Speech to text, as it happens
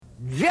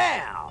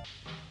Yeah!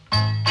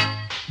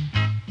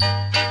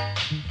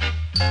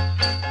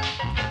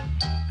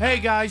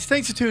 Hey guys,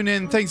 thanks for tuning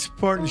in. Thanks for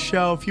supporting the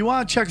show. If you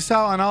want to check us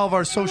out on all of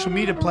our social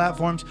media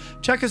platforms,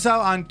 check us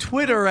out on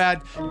Twitter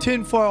at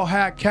Tinfoil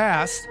Hat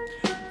Cast.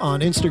 On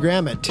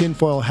Instagram at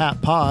Tinfoil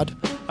Hat Pod.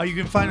 You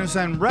can find us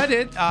on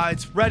Reddit.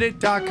 It's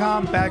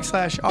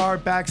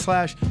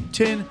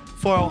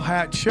reddit.com/r/tinfoil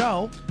hat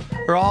show.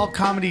 Or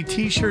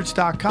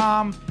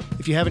allcomedytshirts.com.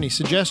 If you have any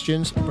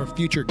suggestions for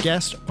future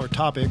guests or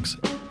topics,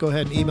 go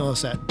ahead and email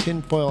us at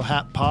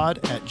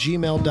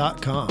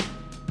tinfoilhatpod@gmail.com.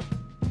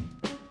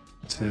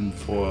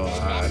 Tinfoil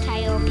hat.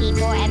 Tire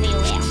people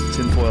everywhere.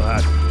 Tinfoil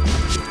hat.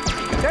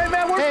 Hey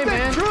man, where's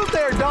the truth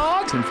there,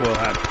 dog? Tinfoil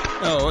hat.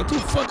 Oh, what the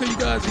fuck are you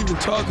guys even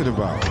talking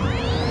about?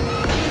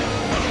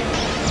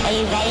 Are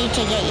you ready to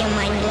get your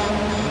mind blown?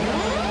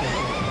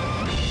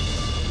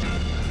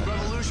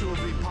 Revolution will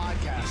be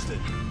podcasted.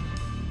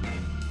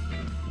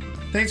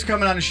 Thanks for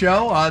coming on the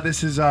show.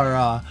 This is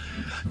our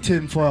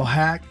Tinfoil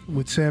Hat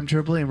with Sam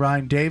Tripoli and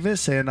Ryan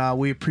Davis, and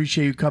we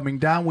appreciate you coming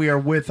down. We are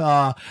with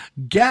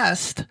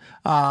guest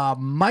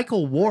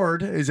Michael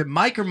Ward. Is it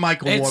Mike or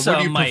Michael Ward? What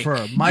do you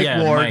prefer?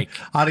 Mike Ward Mike.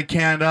 out of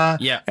Canada.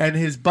 Yeah. And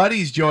his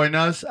buddies join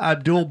us.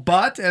 Abdul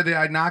Butt, and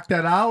I knocked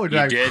that out.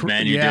 You did,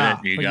 man. You did it.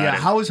 You got it.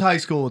 How was high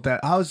school with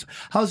that? How's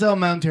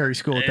elementary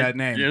school with that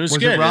name? It was It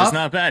good. rough? It was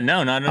not bad.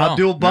 No, not at all.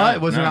 Abdul Butt?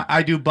 No, Wasn't no.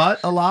 I do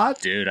butt a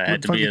lot? Dude, I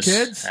had to For be the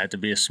kids? I had to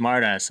be a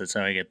smart ass. That's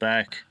how I get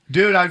back.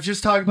 Dude, I was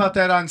just talking about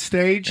that on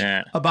stage,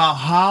 about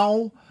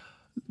how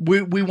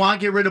we want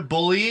to get rid of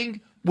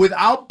bullying.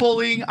 Without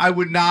bullying, I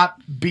would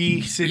not be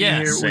sitting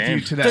here with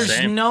you today.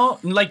 There's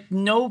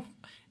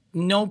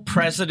no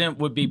president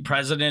would be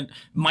president.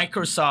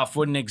 Microsoft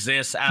wouldn't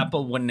exist.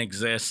 Apple wouldn't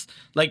exist.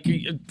 Like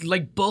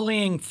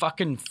bullying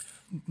fucking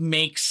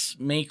makes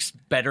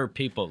better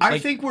people. I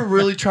think we're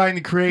really trying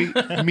to create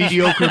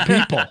mediocre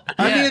people.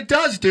 I mean, it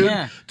does, dude.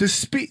 Yeah.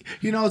 It's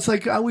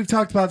like we've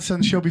talked about this on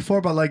the show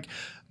before, but like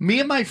me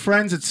and my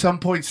friends at some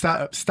point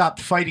stopped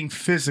fighting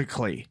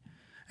physically.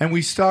 And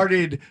we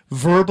started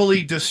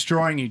verbally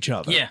destroying each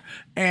other. Yeah.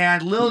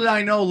 And little did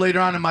I know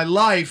later on in my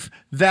life,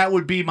 that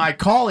would be my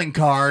calling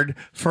card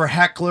for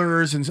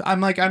hecklers. And I'm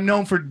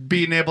known for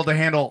being able to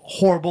handle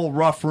horrible,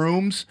 rough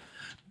rooms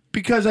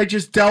because I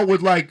just dealt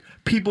with like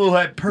people who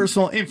had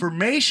personal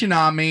information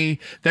on me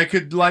that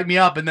could light me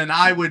up. And then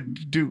I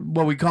would do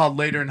what we called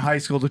later in high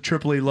school the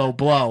Tripoli low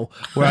blow,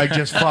 where I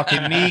just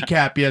fucking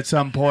kneecap you at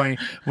some point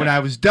when I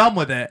was done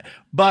with it.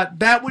 But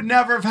that would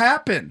never have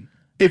happened.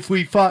 If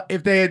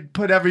they had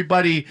put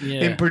everybody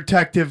in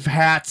protective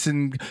hats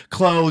and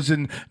clothes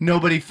and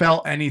nobody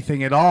felt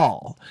anything at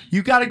all.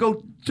 You got to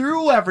go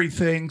through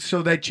everything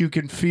so that you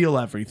can feel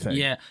everything.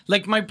 Yeah.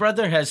 Like my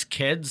brother has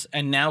kids,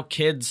 and now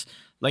kids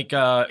like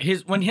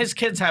when his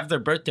kids have their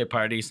birthday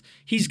parties,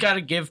 he's got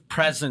to give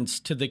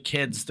presents to the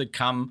kids that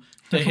come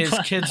to his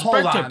kid's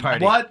birthday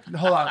party. What?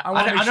 Hold on.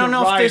 I don't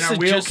know if this is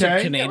just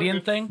a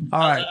Canadian thing. All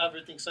right.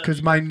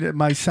 Because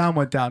my sound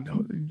went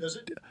down. Does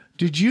it?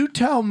 Did you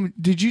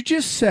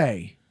just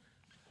say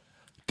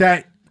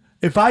that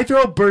if I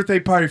throw a birthday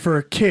party for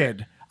a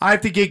kid, I have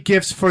to get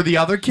gifts for the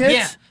other kids?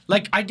 Yeah.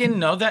 Like, I didn't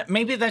know that.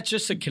 Maybe that's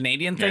just a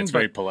Canadian thing. It's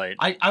very polite.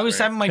 I was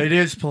having my... It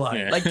is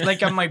polite.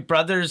 Like on my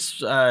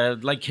brother's,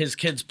 like his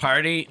kid's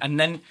party. And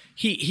then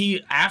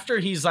he after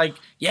he's like,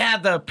 yeah,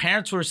 the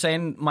parents were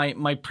saying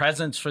my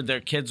presents for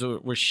their kids were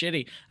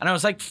shitty. And I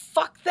was like,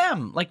 fuck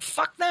them. Like,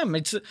 fuck them.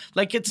 It's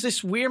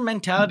this weird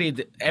mentality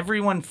that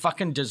everyone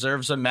fucking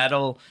deserves a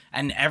medal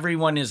and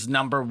everyone is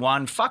number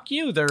one. Fuck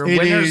you. There are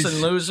winners and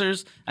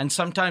losers. And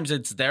sometimes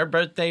it's their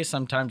birthday.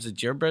 Sometimes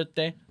it's your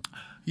birthday.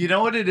 You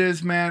know what it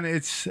is, man?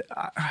 It's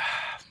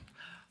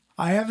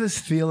I have this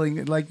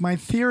feeling, like my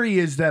theory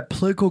is that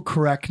political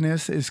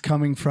correctness is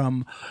coming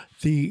from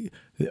the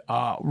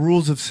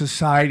rules of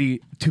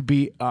society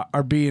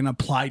are being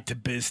applied to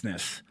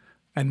business.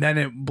 And then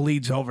it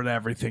bleeds over to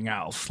everything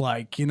else.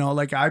 Like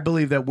I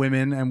believe that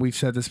women, and we've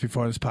said this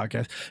before in this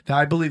podcast, that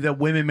I believe that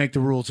women make the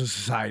rules of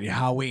society,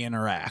 how we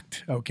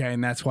interact. Okay.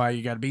 And that's why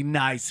you got to be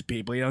nice to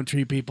people. You don't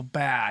treat people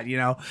bad,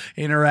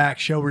 interact,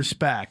 show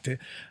respect.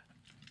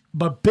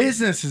 But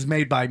business is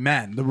made by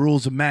men, the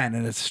rules of men,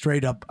 and it's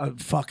straight up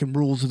fucking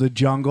rules of the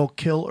jungle,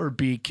 kill or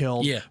be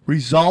killed,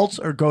 results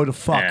or go to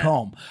fuck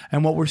home.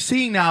 And what we're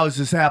seeing now is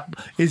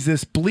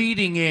this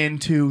bleeding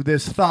into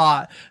this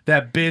thought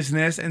that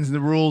business and the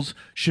rules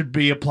should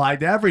be applied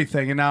to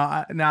everything. And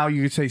now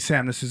you could say,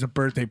 Sam, this is a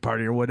birthday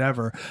party or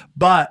whatever,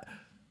 but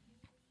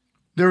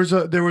there was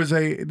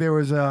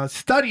a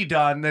study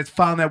done that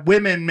found that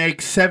women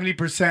make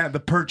 70% of the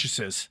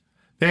purchases.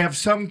 They have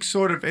some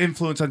sort of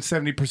influence on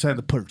 70% of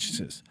the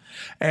purchases.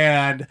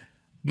 And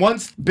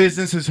once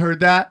businesses heard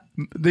that,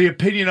 the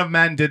opinion of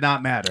men did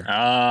not matter. Oh,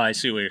 I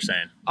see what you're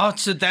saying. Oh,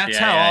 so that's Yeah,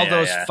 how yeah, all yeah,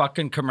 those yeah.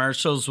 fucking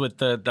commercials with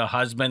the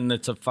husband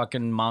that's a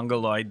fucking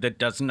mongoloid that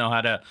doesn't know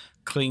how to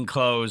clean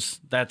clothes.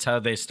 That's how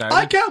they started.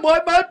 I can't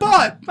wipe my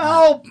butt.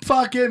 Oh,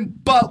 fucking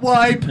butt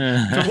wipe.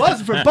 If it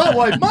wasn't for butt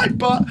wipe,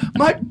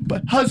 my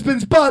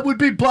husband's butt would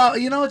be blah.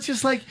 You know, it's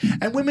just like,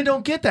 and women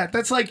don't get that.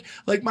 That's like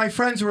my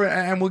friends were,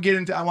 and we'll get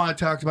into, I want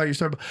to talk about your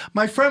story. But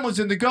my friend was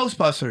into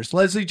Ghostbusters,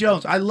 Leslie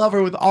Jones. I love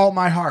her with all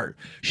my heart.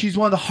 She's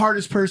one of the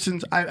hardest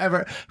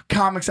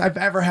comics I've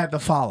ever had to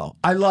follow.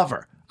 I love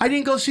her. I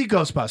didn't go see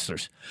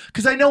Ghostbusters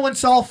because I know when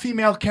it's all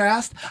female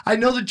cast, I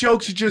know the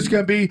jokes are just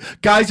going to be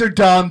guys are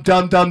dumb,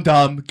 dumb, dumb,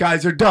 dumb.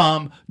 Guys are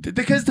dumb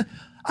because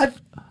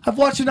I've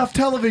watched enough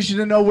television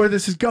to know where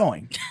this is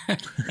going.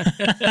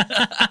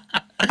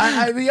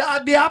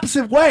 The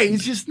opposite way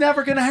is just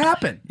never going to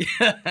happen.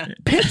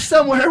 Pitch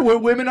somewhere where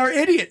women are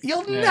idiots.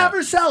 You'll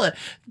never sell it.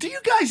 Do you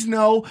guys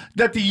know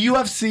that the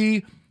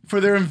UFC, for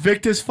their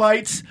Invictus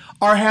fights,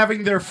 are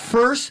having their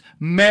first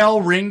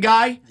male ring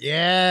guy?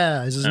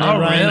 Yeah. Is his name Oh,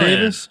 Ryan really?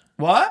 Davis?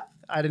 What?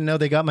 I didn't know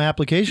they got my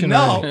application. No,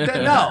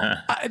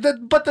 already.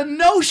 but the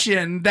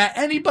notion that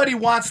anybody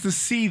wants to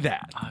see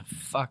that Oh,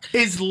 fuck.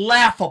 is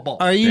laughable.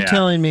 Are you Yeah.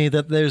 telling me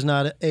that there's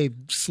not a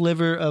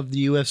sliver of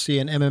the UFC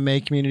and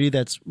MMA community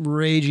that's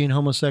raging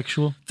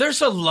homosexual?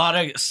 There's a lot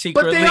of But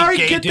secretly they already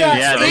gay get dudes. that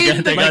Yeah, they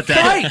in got the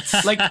that.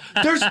 fights. Like,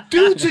 There's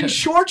dudes in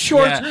short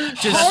shorts, Yeah,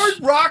 just- hard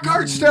rock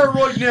hard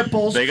steroid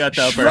nipples. They got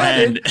the upper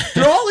shredded. hand.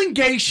 They're all in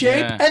gay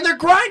shape Yeah. and they're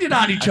grinding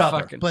on each other.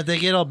 fucking- But they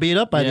get all beat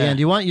up by the Yeah. end.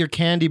 You want your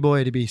candy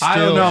boy to be still I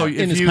don't know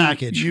in if his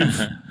package.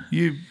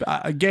 You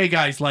gay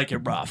guys like it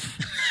rough.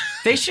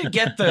 They should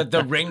get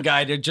the ring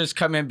guy to just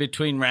come in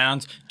between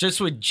rounds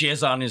just with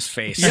jizz on his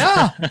face.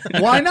 Yeah,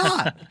 why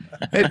not?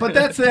 Hey, but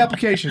that's the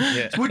application,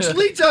 which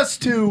leads us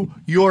to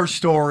your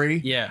story.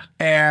 Yeah.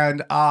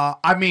 And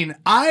I mean,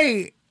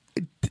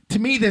 to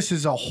me, this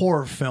is a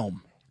horror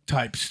film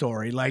type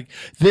story. Like,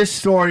 this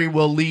story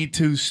will lead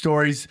to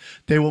stories.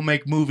 They will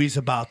make movies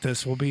about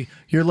this.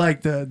 You're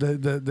like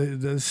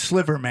the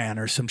Sliver Man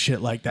or some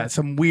shit like that.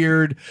 Some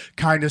weird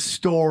kind of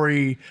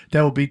story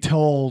that will be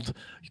told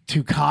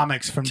to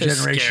comics from To scare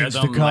generations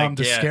to them, come like,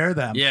 to yeah. scare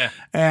them. Yeah.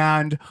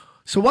 And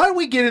so why don't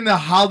we get into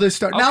how this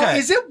started? Now, Okay.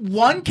 is it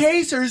one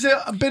case or has it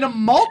been a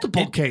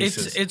multiple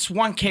cases? It's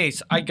one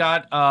case. I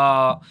got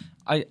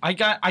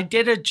I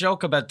did a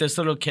joke about this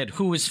little kid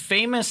who was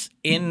famous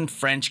in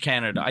French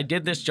Canada. I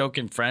did this joke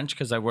in French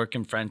because I work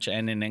in French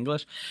and in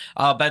English.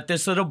 But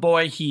this little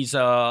boy, he's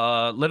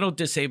a little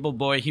disabled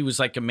boy. He was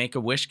like a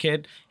Make-A-Wish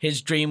kid.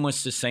 His dream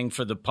was to sing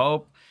for the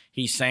Pope.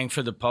 He sang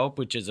for the Pope,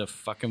 which is a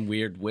fucking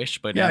weird wish.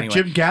 But Yeah, anyway,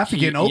 Jim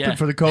Gaffigan opened yeah.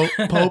 for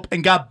the Pope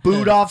and got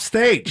booed off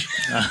stage.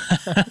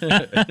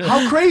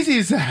 How crazy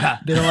is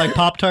that? They don't like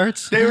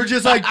Pop-Tarts? They were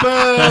just like,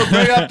 boo,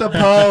 bring up the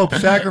Pope,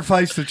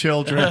 sacrifice the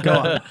children. Go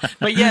on.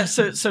 But yeah,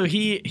 so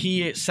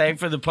he sang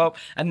for the Pope,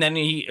 and then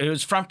it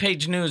was front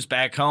page news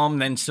back home.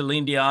 Then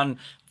Celine Dion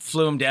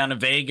flew him down to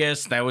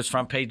Vegas. That was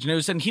front page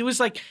news, and he was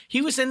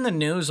in the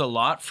news a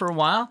lot for a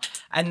while.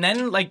 And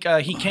then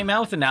he came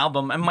out with an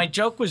album, and my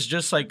joke was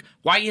just like,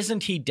 why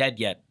isn't he dead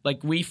yet?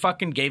 Like, we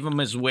fucking gave him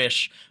his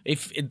wish.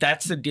 If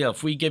that's the deal,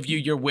 if we give you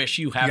your wish,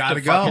 you have gotta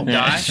to go. fucking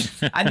die.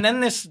 And then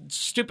this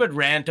stupid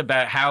rant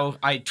about how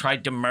I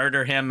tried to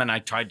murder him and I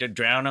tried to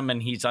drown him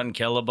and he's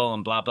unkillable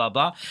and blah blah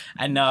blah.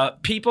 And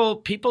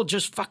people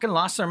just fucking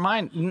lost their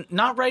mind.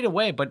 Not right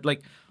away, but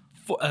like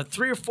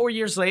 3 or 4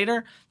 years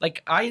later,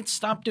 like I had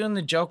stopped doing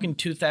the joke in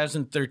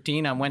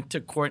 2013. I went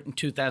to court in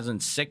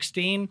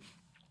 2016.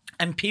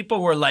 And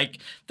people were like,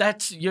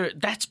 that's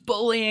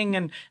bullying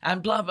and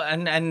blah blah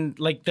and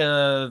like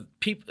the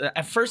people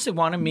at first they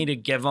wanted me to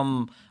give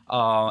them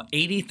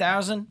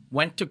 $80,000.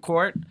 Went to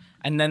court,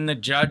 and then the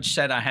judge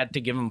said I had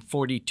to give them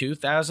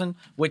 $42,000,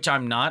 which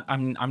I'm not.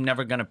 I'm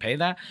never going to pay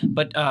that.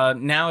 But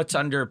now it's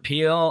under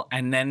appeal,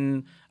 and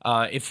then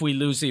if we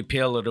lose the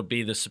appeal, it'll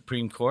be the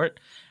Supreme Court.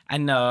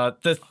 And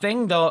the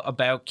thing, though,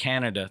 about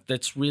Canada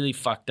that's really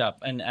fucked up,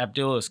 and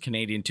Abdul is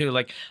Canadian, too.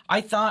 Like,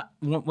 I thought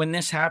when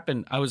this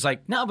happened, I was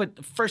like, no,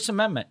 but First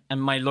Amendment.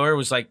 And my lawyer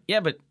was like, yeah,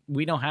 but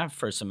we don't have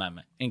First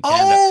Amendment in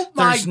Canada. Oh,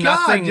 my There's God.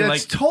 nothing, That's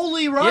like,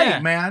 totally right, yeah,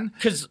 man.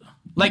 Because,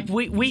 like,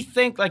 we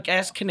think, like,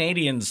 as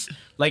Canadians,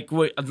 like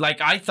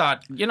I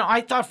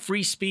thought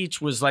free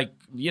speech was, like,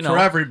 you know. For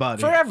everybody.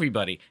 For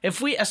everybody.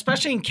 If we,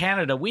 especially in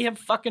Canada, we have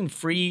fucking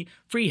free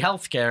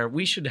healthcare.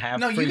 We should have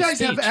No, free you guys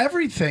speech. have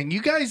everything.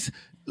 You guys,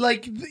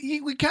 like,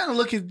 we kind of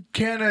look at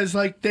Canada as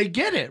like, they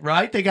get it,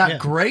 right? They got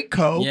great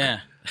Coke. Yeah.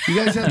 You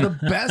guys have the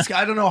best.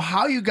 I don't know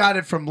how you got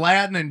it from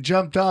Latin and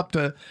jumped up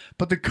to,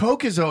 but the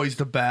Coke is always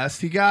the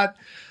best. You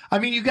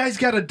guys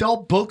got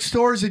adult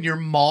bookstores in your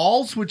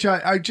malls, which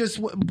I just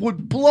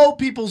would blow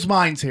people's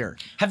minds here.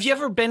 Have you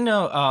ever been to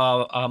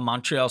a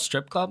Montreal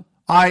strip club?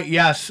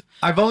 Yes,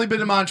 I've only been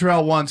to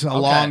Montreal once a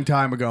long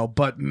time ago,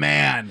 but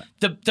man,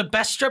 The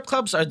best strip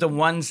clubs are the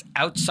ones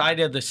outside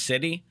of the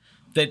city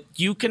that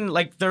you can,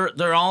 like,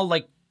 they're all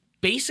like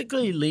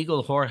basically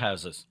legal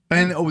whorehouses.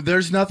 and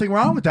there's nothing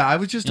wrong with that. I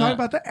was just talking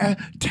about that.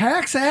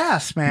 Tax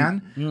ass,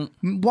 man.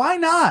 Why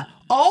not?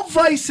 all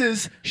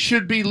vices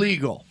should be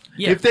legal.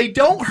 Yeah. If they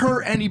don't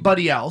hurt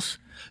anybody else,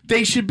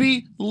 they should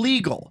be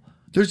legal.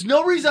 There's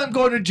no reason I'm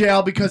going to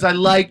jail because I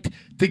liked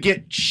to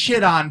get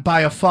shit on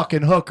by a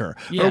fucking hooker.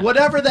 Yeah. Or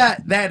whatever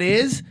that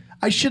is,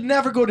 I should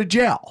never go to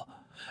jail.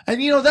 And,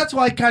 that's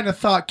why I kind of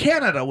thought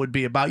Canada would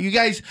be about. You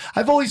guys,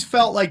 I've always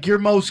felt like your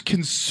most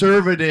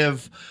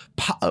conservative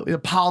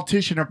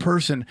politician or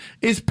person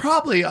is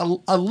probably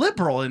a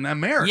liberal in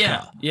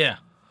America. Yeah.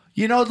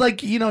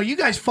 You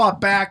guys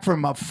fought back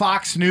from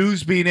Fox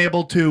News being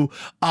able to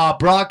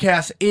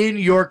broadcast in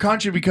your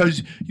country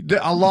because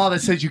a law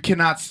that says you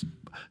cannot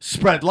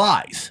spread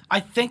lies. I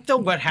think that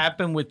what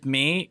happened with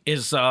me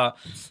is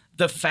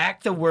the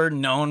fact that we're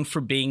known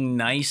for being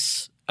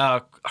nice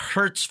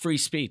hurts free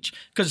speech,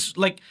 because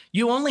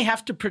you only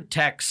have to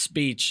protect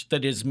speech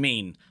that is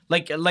mean.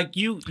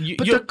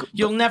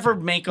 You'll never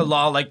make a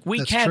law we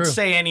That's can't true.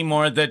 say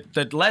anymore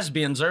that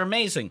lesbians are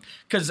amazing,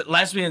 because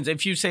lesbians,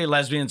 if you say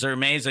lesbians are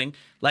amazing,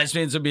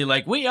 lesbians will be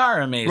like, we are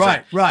amazing.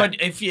 Right. But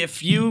if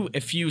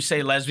you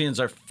say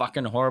lesbians are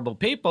fucking horrible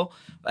people,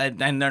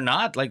 and they're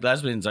not,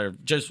 lesbians are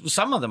just,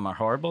 some of them are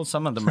horrible,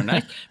 some of them are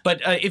nice.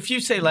 But if you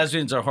say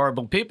lesbians are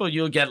horrible people,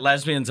 you'll get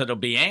lesbians that'll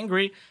be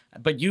angry.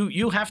 But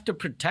you have to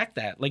protect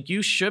that.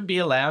 You should be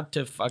allowed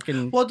to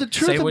fucking Well, the say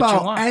truth what you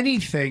about want.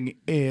 anything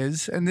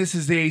is, and this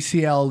is the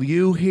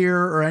ACLU here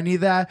or any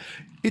of that,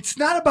 it's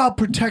not about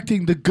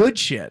protecting the good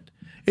shit.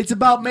 It's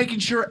about making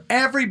sure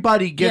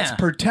everybody gets Yeah.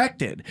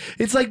 protected.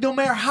 It's no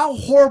matter how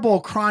horrible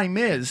a crime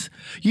is,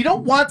 you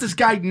don't want this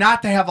guy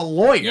not to have a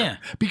lawyer Yeah.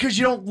 because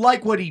you don't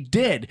like what he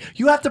did.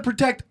 You have to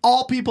protect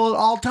all people at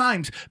all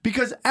times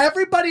because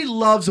everybody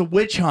loves a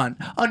witch hunt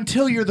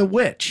until you're the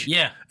witch.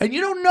 Yeah. And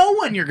you don't know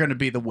when you're going to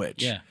be the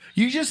witch. Yeah.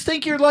 You just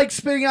think you're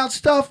spitting out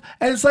stuff,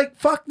 and it's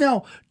fuck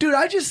no. Dude,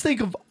 I just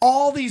think of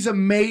all these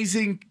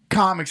amazing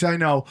comics I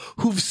know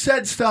who've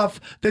said stuff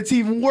that's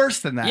even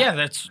worse than that. Yeah,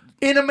 that's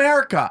In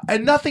America,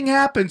 and nothing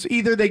happens.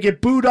 Either they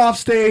get booed off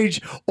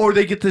stage or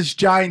they get this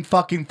giant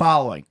fucking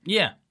following.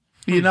 yeah.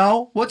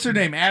 What's her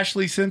name?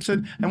 Ashley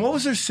Simpson. And what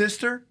was her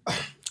sister?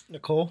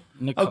 Nicole.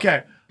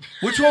 Okay.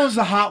 Which one was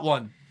the hot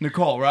one?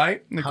 Nicole,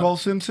 right? Nicole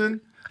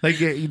Simpson?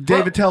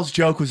 David Tell's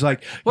joke was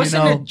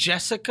Wasn't it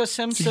Jessica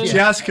Simpson?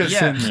 Jessica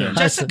Simpson.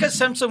 Jessica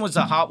Simpson was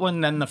the hot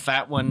one, then the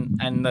fat one,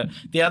 and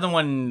the other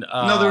one.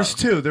 No, there was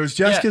two. There was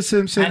Jessica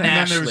Simpson, and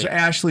then there was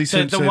Ashley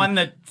Simpson. The one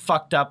that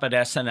fucked up at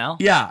SNL.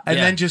 Yeah, and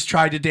then just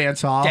tried to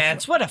dance off.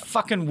 Dance. What a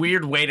fucking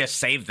weird way to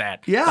save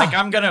that. Yeah.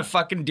 I'm gonna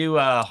fucking do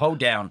a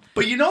hoedown.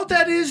 But you know what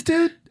that is,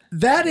 dude?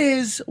 That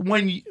is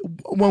when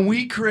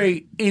we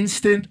create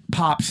instant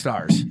pop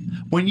stars.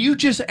 When you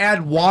just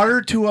add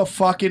water to a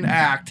fucking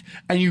act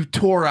and you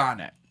tour on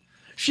it.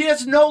 She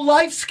has no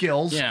life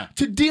skills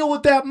to deal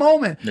with that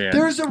moment. Yeah.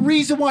 There's a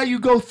reason why you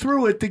go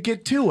through it to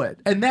get to it.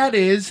 And that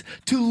is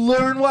to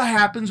learn what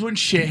happens when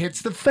shit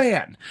hits the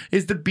fan.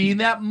 Is to be in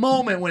that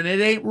moment when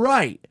it ain't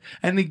right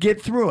and to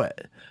get through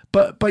it.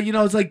 But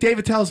it's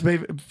David Tell's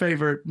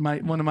favorite,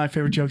 one of my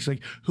favorite jokes,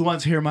 who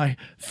wants to hear my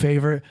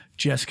favorite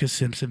Jessica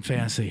Simpson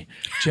fantasy?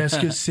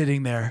 Jessica's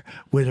sitting there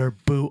with her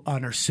boot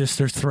on her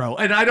sister's throat.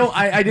 And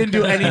I didn't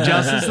do any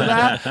justice to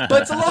that,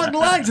 but it's along the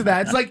lines of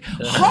that.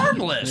 It's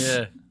harmless.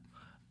 Yeah.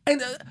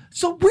 And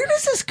so where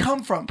does this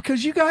come from?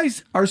 Because you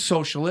guys are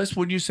socialists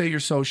when you say you're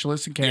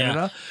socialists in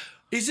Canada.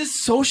 Yeah. Is this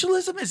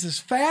socialism? Is this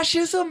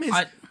fascism?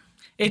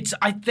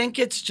 I think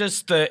it's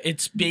just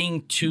it's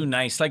being too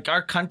nice.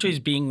 Our country's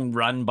being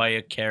run by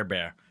a Care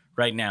Bear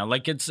right now. Who,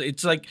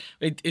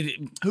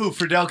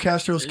 Fidel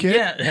Castro's kid?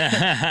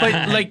 Yeah.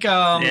 But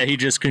yeah, he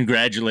just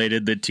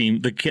congratulated the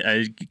team, the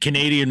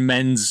Canadian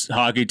men's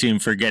hockey team,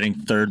 for getting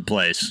third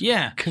place.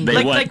 Yeah.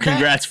 They won.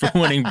 Congrats for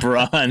winning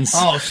bronze.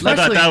 Oh, I especially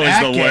thought that was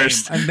that the game.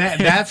 worst. And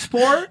that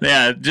sport?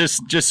 Yeah,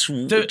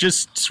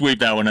 just sweep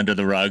that one under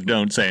the rug.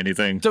 Don't say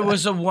anything. There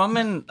was a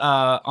woman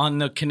on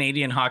the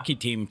Canadian hockey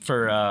team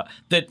for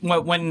that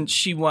when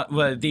she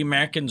won, the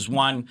Americans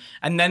won,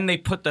 and then they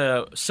put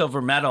the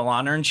silver medal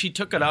on her, and she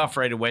took it off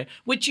right away,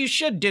 which you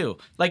should do.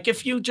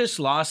 If you just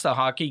lost a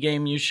hockey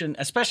game, you shouldn't,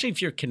 especially if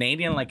you're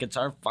Canadian, it's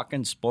our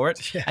fucking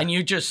sport, and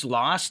you just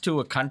lost to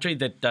a country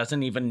that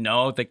doesn't even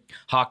know that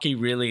hockey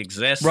really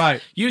exists.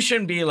 Right. You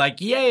shouldn't be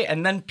yay.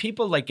 And then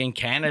people in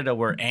Canada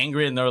were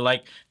angry, and they're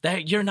like,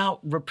 that you're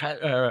not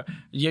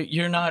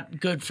you're not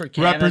good for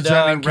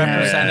Canada,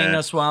 representing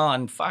us well,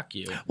 and fuck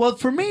you. Well,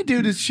 for me,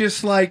 dude, it's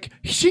just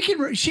she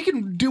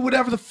can do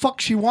whatever the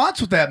fuck she wants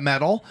with that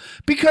medal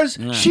because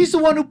she's the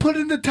one who put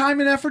in the time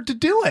and effort to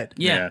do it.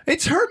 Yeah.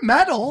 It's her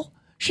medal.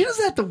 She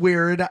doesn't have to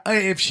wear it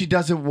if she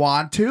doesn't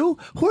want to.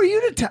 Who are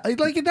you to tell?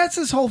 That's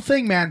this whole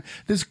thing, man.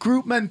 This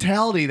group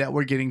mentality that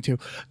we're getting to.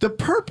 The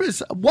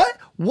purpose,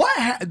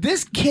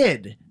 this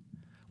kid,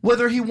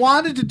 whether he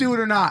wanted to do it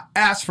or not,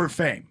 asked for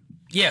fame.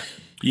 Yeah.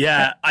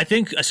 Yeah, I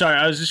think. Sorry,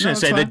 I was just going to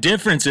say the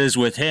difference is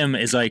with him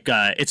is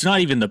it's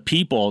not even the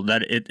people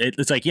that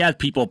it's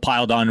people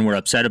piled on and were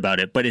upset about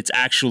it, but it's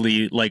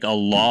actually a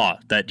law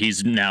that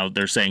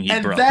they're saying he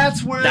broke.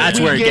 That's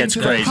where it gets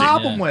crazy. The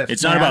problem with,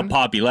 it's not about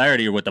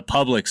popularity or what the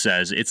public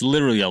says. It's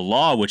literally a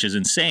law, which is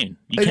insane.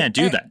 You can't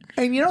do that.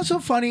 And you know what's so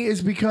funny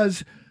is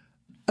because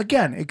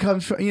again, it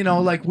comes from,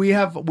 like we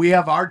have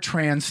our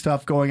trans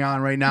stuff going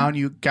on right now, and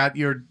you got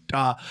your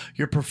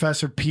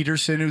Professor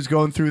Peterson who's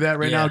going through that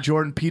right now,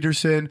 Jordan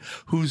Peterson,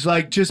 who's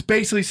like just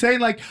basically saying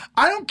like,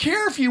 I don't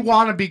care if you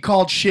want to be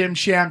called shim,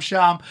 sham,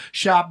 sham,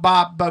 shop,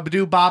 bop,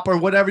 babadoo, bop, or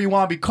whatever you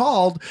want to be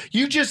called.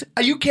 You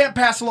can't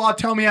pass a law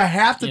telling me I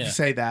have to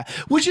say that,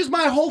 which is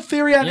my whole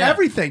theory on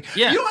everything.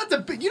 Yeah. You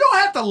don't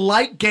have to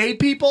like gay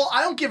people.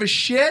 I don't give a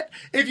shit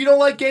if you don't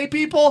like gay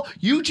people.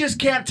 You just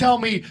can't tell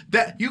me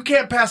that you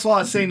can't pass a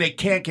law saying they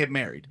can't get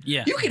married.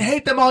 Yeah. You can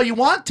hate them all you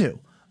want to.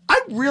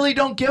 I really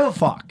don't give a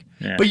fuck.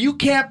 Yeah. But you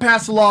can't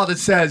pass a law that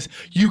says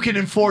you can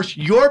enforce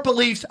your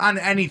beliefs on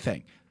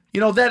anything.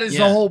 That is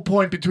the whole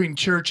point between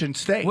church and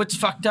state. What's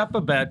fucked up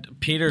about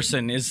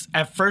Peterson is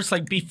at first,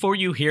 like before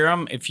you hear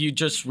him, if you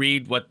just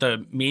read what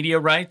the media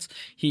writes,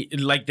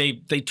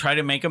 they try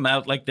to make him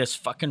out like this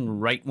fucking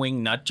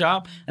right-wing nut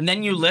job, and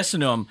then you listen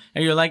to him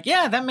and you're like,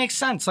 yeah, that makes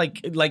sense.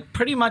 Like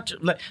pretty much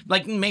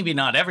like maybe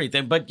not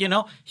everything, but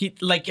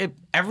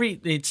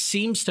it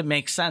seems to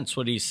make sense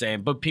what he's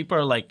saying. But people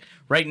are like,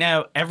 right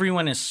now,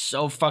 everyone is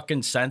so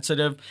fucking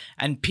sensitive,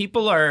 and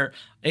people are.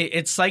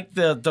 It's like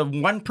the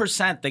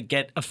 1% that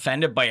get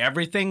offended by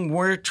everything.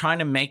 We're trying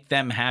to make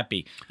them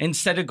happy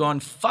instead of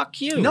going,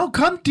 fuck you. No,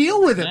 come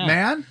deal with it,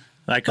 man.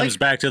 That comes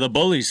back to the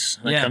bullies.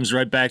 That comes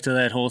right back to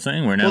that whole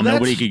thing where now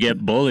nobody could get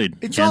bullied.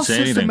 It's Can't all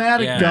say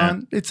systematic anything.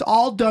 done. It's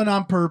all done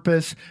on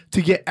purpose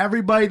to get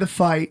everybody to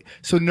fight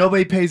so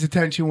nobody pays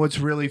attention what's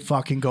really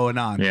fucking going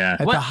on at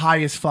the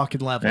highest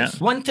fucking levels. Yeah.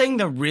 One thing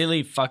that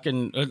really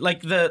fucking,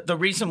 like the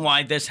reason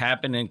why this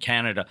happened in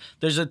Canada,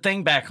 there's a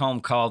thing back home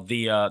called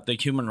the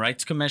Human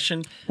Rights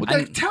Commission.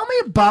 Tell me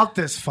about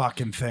this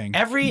fucking thing.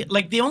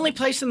 The only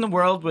place in the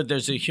world where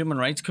there's a Human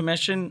Rights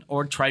Commission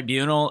or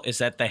tribunal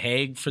is at The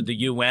Hague for the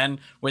UN,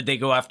 where they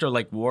go after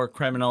like war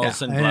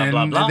criminals and blah,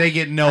 blah, blah. They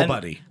get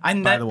nobody,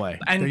 by the way.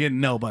 They get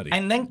nobody.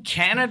 And then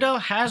Canada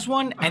has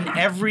one, and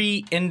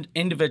every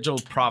individual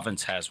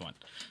province has one.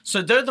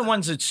 So they're the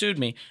ones that sued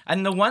me.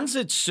 And the ones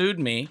that sued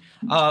me,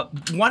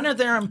 one of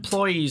their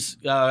employees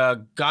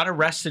got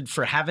arrested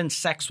for having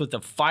sex with a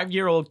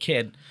 5-year-old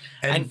kid.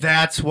 And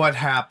that's what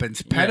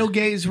happens.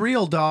 Pedogay is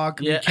real,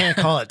 dog. You can't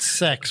call it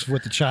sex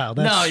with the child.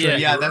 That's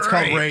that's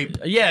called rape.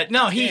 Yeah,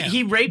 no,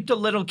 he raped a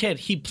little kid.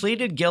 He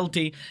pleaded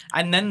guilty,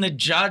 and then the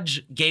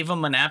judge gave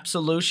him an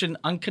absolution,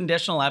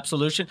 unconditional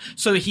absolution,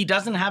 so he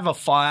doesn't have a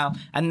file.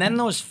 And then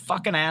those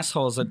fucking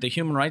assholes at the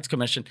Human Rights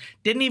Commission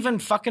didn't even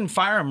fucking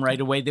fire him right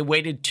away. They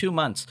waited 2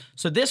 months.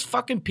 So this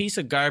fucking piece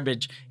of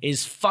garbage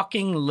is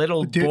fucking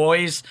little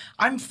boys.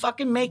 I'm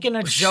fucking making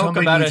a joke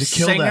about a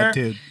singer.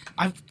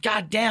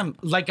 Goddamn,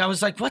 I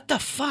was like, what the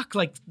fuck?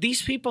 Like,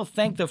 these people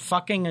think that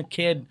fucking a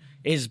kid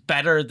is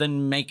better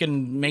than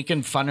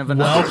making fun of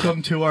another.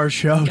 Welcome to our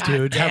show,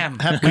 dude.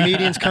 Have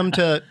comedians come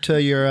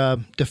to your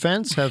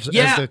defense? Has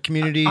the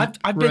community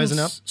I've risen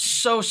been up?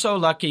 So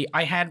lucky.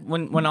 I had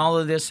when all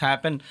of this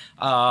happened,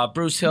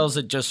 Bruce Hills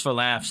at Just for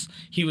Laughs,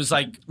 he was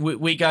like,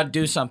 we got to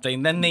do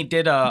something. Then they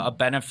did a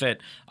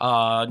benefit.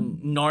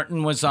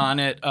 Norton was on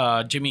it,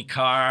 Jimmy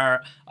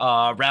Carr,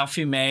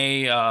 Ralphie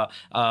May, and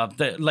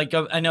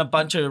a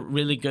bunch of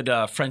really good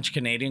French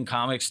Canadian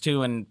comics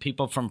too, and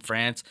people from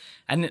France.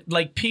 And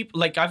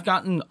I've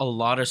gotten a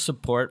lot of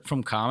support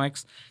from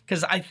comics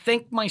because I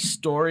think my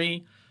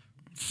story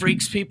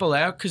freaks people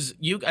out, because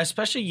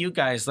especially you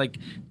guys,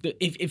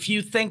 if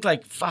you think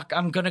fuck,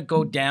 I'm gonna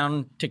go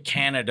down to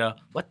Canada,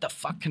 what the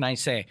fuck can I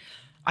say?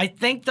 I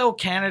think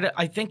Canada,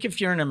 if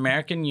you're an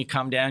American, you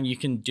come down, you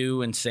can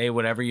do and say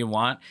whatever you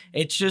want.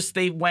 It's just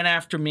they went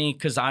after me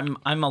because I'm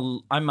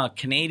a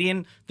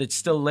Canadian that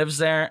still lives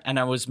there, and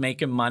I was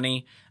making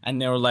money, and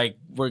they were like,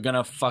 we're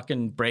gonna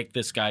fucking break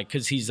this guy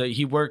because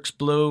he works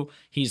blue,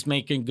 he's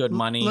making good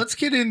money. Let's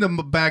get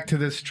back to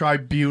this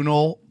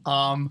tribunal.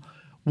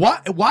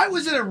 Why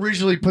was it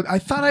originally put? I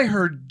thought I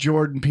heard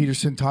Jordan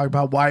Peterson talk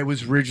about why it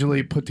was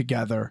originally put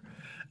together.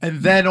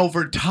 And then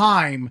over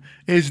time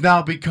is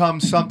now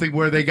become something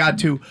where they got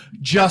to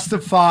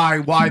justify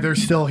why they're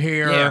still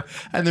here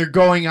and they're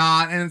going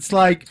on. And it's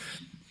like,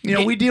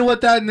 we deal with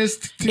that in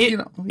this,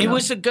 It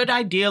was a good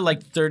idea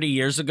 30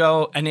 years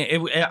ago. And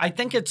I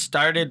think it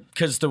started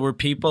because there were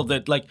people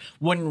that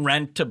wouldn't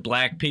rent to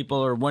black people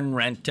or wouldn't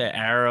rent to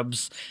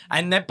Arabs.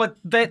 But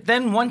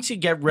then once you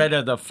get rid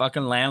of the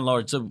fucking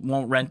landlords that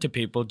won't rent to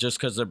people just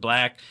because they're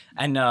black,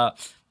 and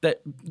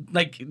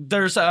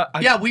there's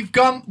we've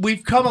come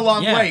a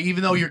long way.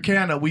 Even though you're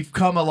Canada, we've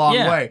come a long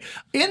way.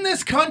 In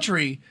this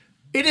country,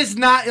 it is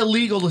not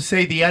illegal to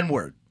say the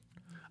N-word.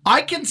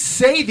 I can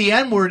say the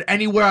N-word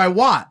anywhere I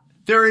want.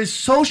 There is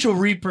social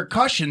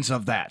repercussions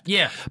of that.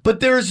 Yeah. But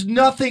there's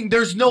no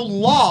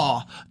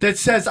law that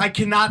says I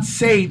cannot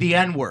say the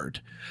N-word.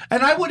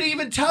 And I would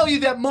even tell you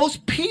that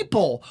most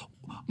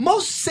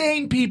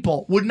sane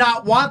people would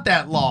not want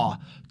that law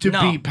to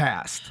be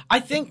passed. I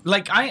think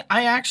I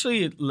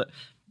actually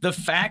the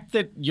fact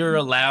that you're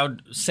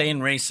allowed saying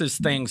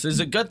racist things is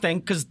a good thing,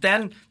 because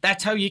then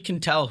that's how you can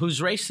tell who's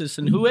racist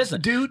and who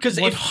isn't. Dude, because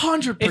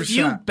 100%. if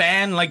you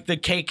ban like the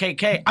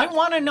KKK, I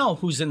want to know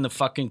who's in the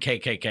fucking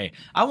KKK.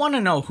 I want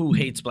to know who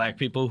hates black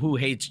people, who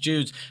hates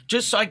Jews,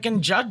 just so I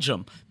can judge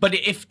them. But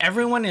if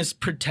everyone is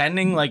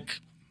pretending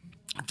like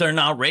they're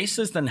not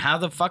racist, then how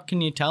the fuck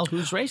can you tell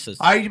who's racist?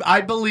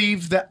 I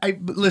believe that.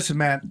 Listen,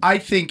 man. I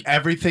think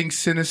everything's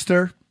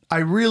sinister. I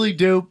really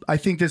do. I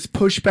think this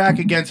pushback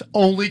against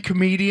only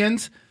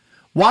comedians.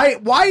 Why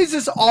is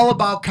this all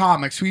about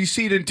comics? We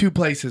see it in two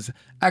places: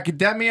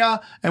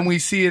 academia, and we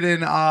see it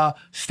in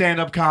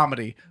stand-up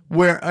comedy.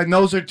 And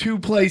those are two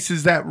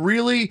places that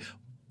really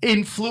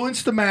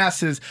influence the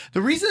masses.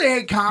 The reason they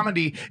hate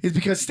comedy is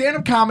because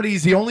stand-up comedy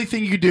is the only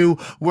thing you do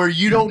where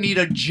you don't need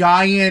a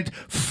giant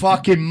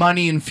fucking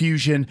money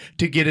infusion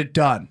to get it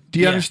done. Do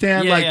you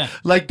understand?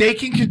 Like they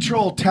can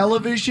control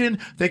television,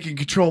 they can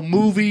control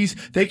movies,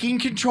 they can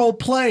control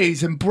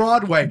plays and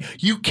Broadway.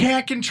 You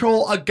can't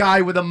control a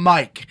guy with a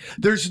mic.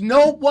 There's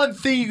no one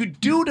thing you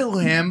could do to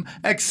him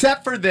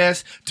except for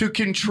this to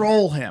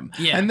control him.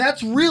 Yeah. And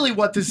that's really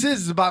what this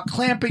is about,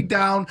 clamping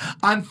down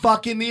on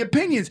fucking the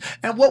opinions.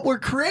 And what we're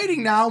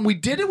creating now, and we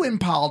did it in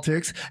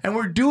politics, and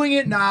we're doing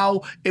it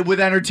now with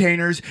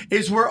entertainers,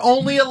 is we're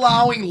only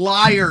allowing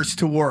liars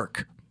to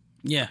work.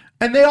 Yeah.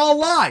 And they all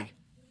lie.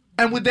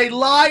 And would they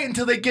lie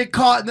until they get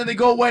caught, and then they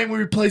go away and we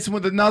replace them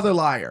with another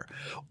liar?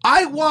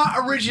 I want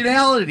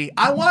originality.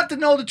 I want to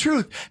know the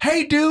truth.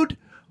 Hey, dude.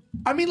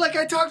 I mean, like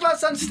I talked about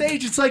this on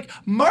stage, it's like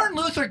Martin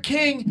Luther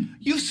King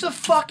used to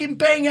fucking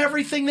bang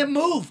everything that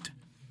moved.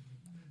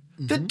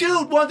 Mm-hmm. The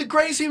dude, one of the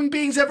greatest human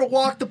beings ever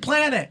walked the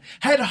planet,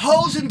 had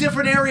hoes in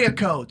different area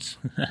codes.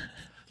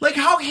 Like,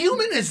 how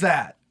human is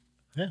that?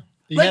 Yeah.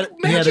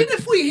 Imagine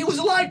if he was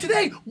alive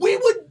today, we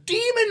would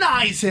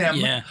demonize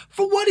him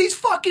for what he's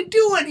fucking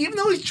doing, even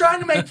though he's trying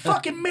to make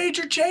fucking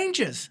major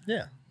changes.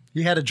 Yeah.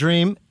 He had a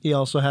dream. He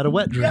also had a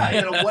wet dream. Yeah, he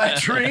had a wet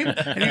dream,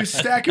 and he was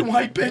stacking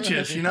white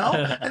bitches, you know?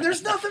 And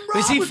there's nothing wrong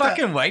with that. Was he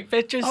fucking white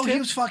bitches, Oh, too? he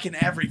was fucking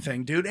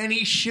everything, dude, and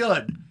he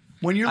should.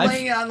 When you're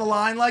laying it on the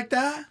line like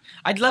that?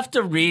 I'd love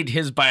to read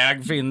his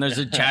biography, and there's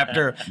a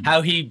chapter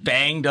how he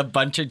banged a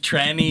bunch of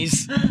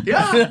trannies.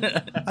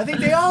 Yeah, I think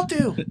they all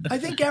do. I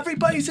think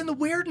everybody's in the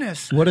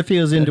weirdness. What if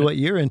he was into what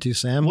you're into,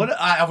 Sam?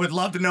 I would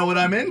love to know what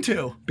I'm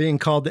into. Being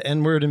called the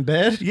N-word in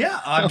bed? Yeah,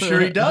 I'm sure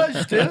he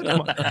does, dude.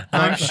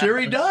 I'm sure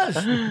he does.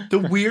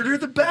 The weirder,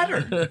 the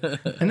better.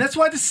 And that's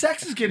why the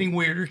sex is getting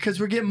weirder,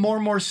 because we're getting more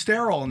and more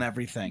sterile and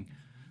everything.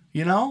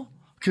 You know?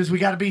 Because we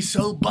got to be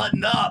so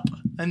buttoned up.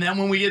 And then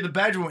when we get in the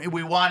bedroom,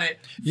 we want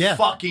it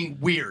fucking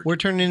weird. We're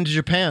turning into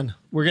Japan.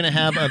 We're going to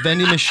have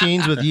vending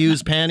machines with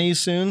used panties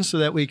soon so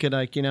that we could,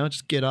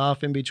 just get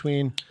off in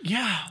between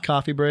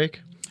coffee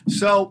break.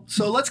 So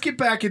let's get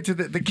back into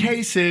the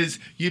case is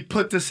you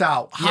put this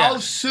out. How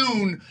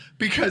soon?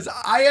 Because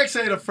I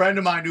actually had a friend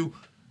of mine who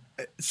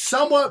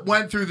somewhat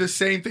went through the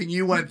same thing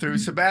you went through.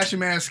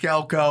 Sebastian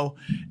Maniscalco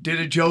did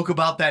a joke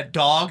about that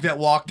dog that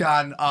walked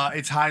on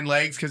its hind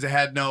legs because it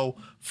had no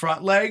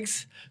front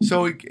legs.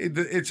 So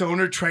its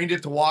owner trained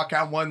it to walk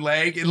on one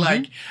leg.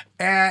 And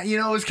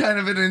it was kind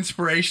of an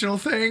inspirational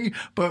thing.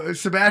 But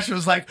Sebastian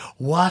was like,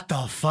 what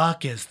the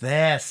fuck is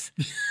this?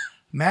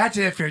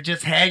 Imagine if you're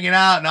just hanging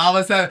out and all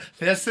of a sudden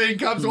this thing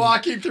comes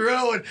walking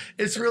through and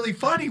it's really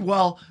funny.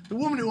 Well, the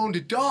woman who owned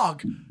a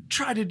dog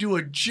tried to do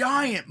a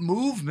giant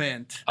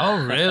movement.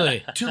 Oh,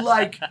 really? To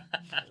like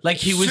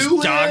he was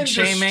sue dog him,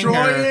 shaming destroy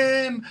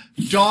her. him,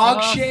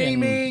 dog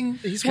shaming.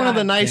 He's one of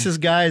the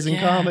nicest guys in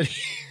comedy.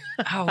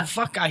 Oh,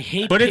 fuck, I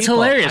hate But it's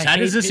people. hilarious. I How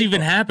does hate this people.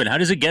 even happen? How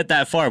does it get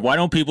that far? Why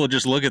don't people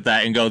just look at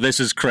that and go,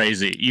 this is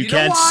crazy? You know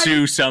can't why?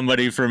 sue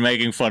somebody for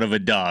making fun of a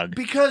dog.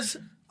 Because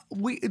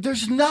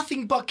there's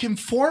nothing but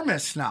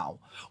conformists now.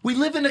 We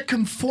live in a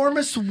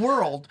conformist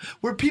world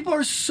where people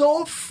are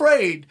so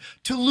afraid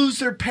to lose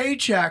their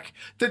paycheck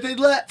that they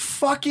let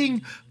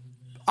fucking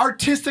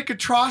artistic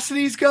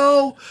atrocities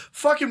go,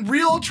 fucking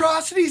real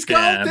atrocities go.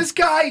 Yeah. This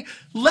guy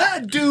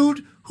let a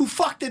dude who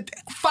fucked a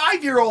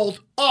 5-year-old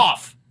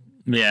off.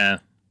 Yeah.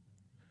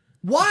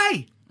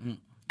 Why?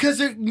 Because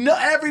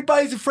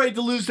everybody's afraid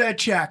to lose that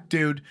check,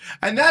 dude.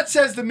 And that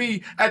says to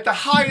me, at the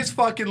highest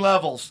fucking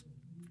levels,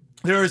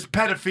 there is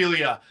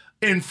pedophilia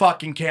in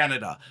fucking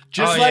Canada.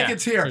 Just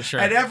it's here. For sure.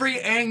 At every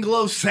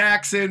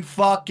Anglo-Saxon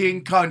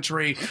fucking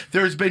country,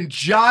 there's been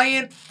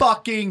giant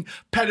fucking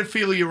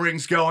pedophilia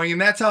rings going, and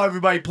that's how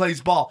everybody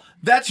plays ball.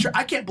 That's true.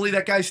 I can't believe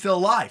that guy's still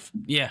alive.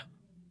 Yeah.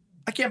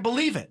 I can't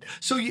believe it.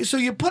 So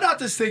you put out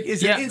this thing.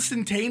 Is it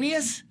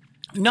instantaneous?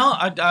 No,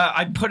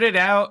 I put it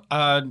out,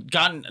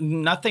 got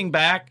nothing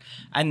back,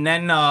 and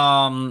then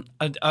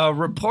a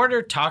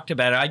reporter talked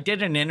about it. I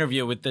did an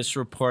interview with this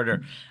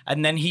reporter,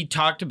 and then he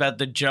talked about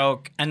the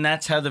joke, and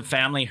that's how the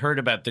family heard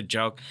about the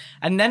joke.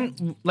 And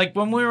then,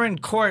 when we were in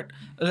court,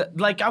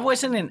 I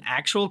wasn't in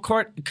actual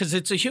court because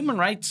it's a human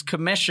rights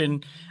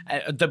commission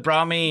that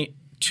brought me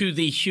to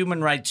the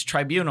Human Rights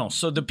Tribunal.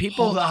 So the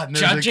people Hold on,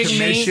 there's judging a me,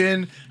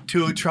 commission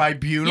to a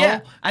tribunal.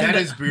 Yeah, and That the-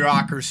 is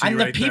bureaucracy, and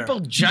right the people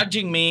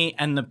judging me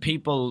and the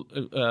people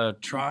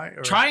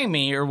trying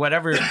me or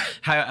whatever,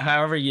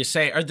 however you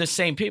say, are the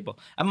same people.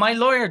 And my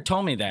lawyer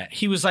told me that.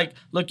 He was like,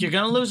 "Look, you're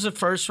going to lose the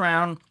first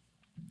round,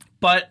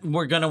 but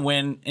we're going to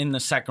win in the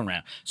second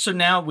round." So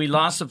now we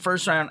lost the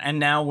first round, and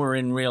now we're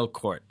in real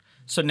court.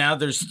 So now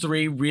there's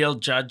 3 real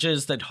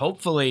judges that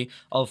hopefully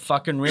will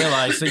fucking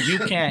realize that you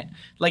can't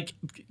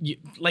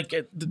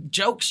the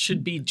jokes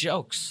should be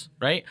jokes,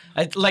 right?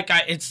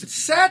 It's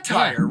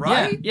satire,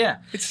 right? Yeah.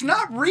 It's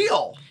not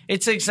real.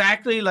 It's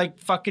exactly like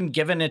fucking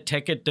giving a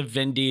ticket to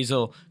Vin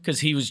Diesel because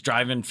he was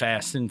driving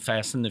fast and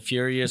the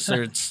Furious,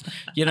 or it's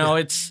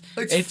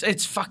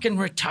it's fucking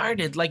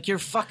retarded. Like you're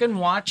fucking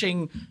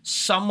watching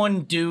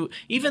someone do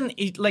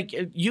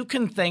you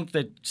can think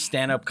that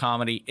stand-up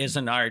comedy is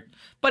an art,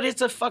 but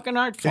it's a fucking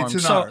art form.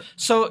 It's an art.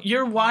 So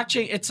you're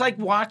watching. It's like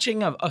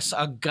watching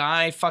a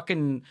guy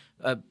fucking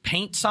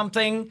paint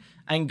something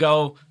and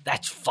go,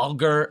 "That's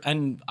vulgar,"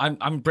 and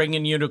I'm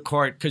bringing you to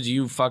court because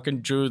you fucking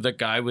drew the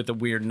guy with a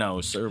weird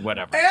nose or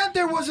whatever. And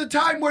there was a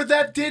time where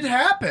that did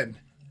happen.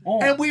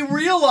 And we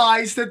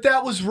realized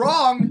that was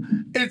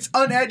wrong. It's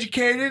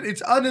uneducated.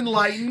 It's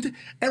unenlightened.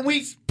 And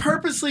we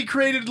purposely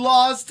created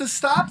laws to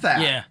stop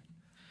that. Yeah.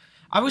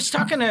 I was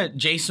talking to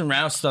Jason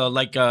Rouse, though,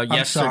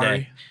 yesterday.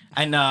 sorry.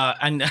 And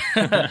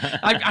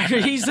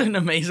he's an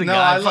amazing No,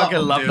 guy. I love fucking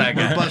him, love dude. that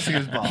guy. We're busting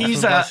his balls.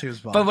 He's We're busting his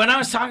balls. but when I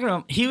was talking to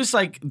him, he was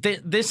like,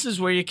 "This is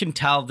where you can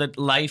tell that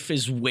life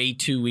is way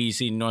too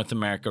easy in North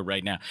America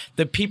right now.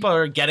 That people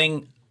are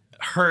getting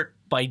hurt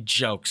by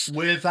jokes."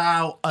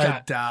 Without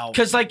a doubt.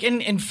 Because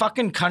in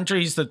fucking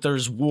countries that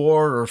there's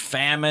war or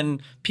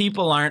famine,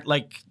 people aren't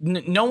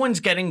no one's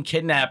getting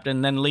kidnapped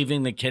and then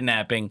leaving the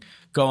kidnapping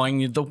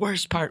going, "The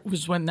worst part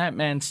was when that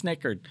man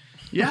snickered."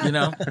 Yeah. You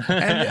know?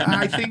 And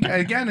I think,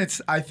 again,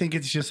 I think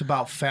it's just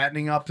about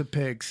fattening up the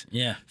pigs.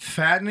 Yeah.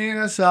 Fattening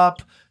us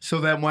up so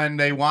that when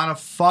they want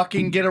to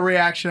fucking get a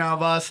reaction out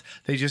of us,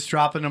 they just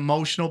drop an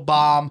emotional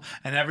bomb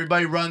and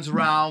everybody runs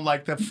around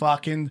like the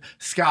fucking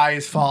sky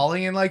is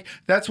falling. And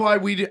that's why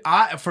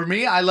for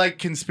me, I like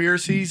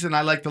conspiracies and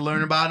I like to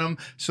learn about them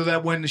so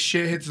that when the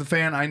shit hits the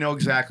fan, I know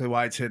exactly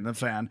why it's hitting the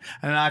fan.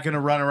 And I'm not going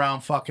to run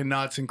around fucking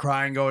nuts and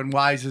crying going,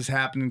 "Why is this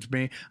happening to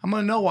me?" I'm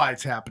going to know why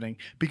it's happening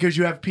because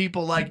you have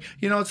people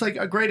it's like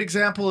a great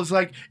example is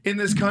in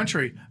this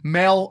country,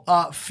 male,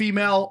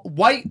 female,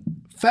 white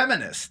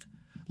feminist.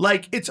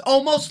 It's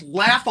almost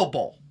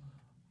laughable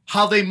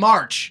how they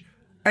march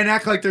and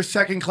act like they're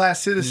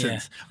second-class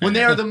citizens when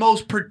they are the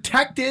most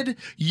protected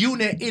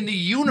unit in the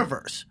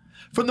universe.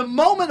 From the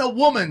moment a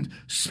woman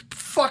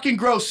fucking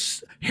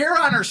grows hair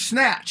on her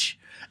snatch,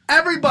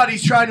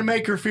 everybody's trying to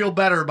make her feel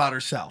better about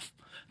herself.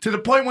 To the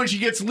point when she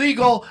gets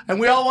legal and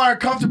we all want her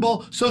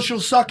comfortable so she'll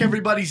suck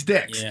everybody's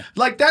dicks. Yeah.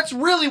 That's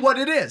really what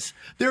it is.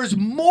 There's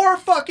more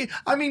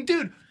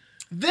dude,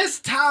 this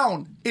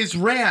town is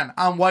ran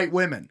on white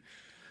women.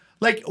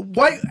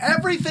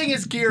 Everything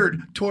is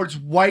geared towards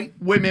white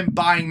women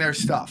buying their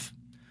stuff.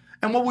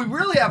 And what we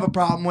really have a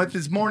problem with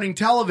is morning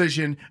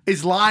television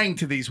is lying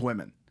to these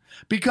women.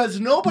 Because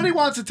nobody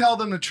wants to tell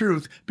them the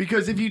truth.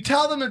 Because if you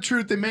tell them the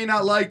truth, they may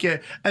not like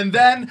it. And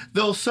then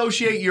they'll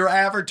associate your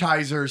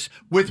advertisers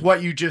with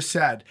what you just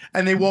said.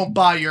 And they won't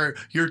buy your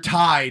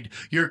Tide,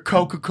 your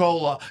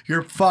Coca-Cola,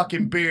 your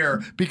fucking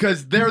beer.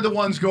 Because they're the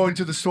ones going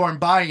to the store and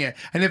buying it.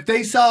 And if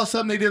they saw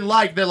something they didn't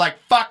like, they're like,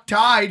 "Fuck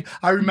Tide.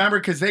 I remember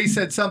because they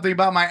said something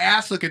about my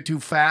ass looking too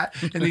fat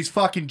in these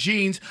fucking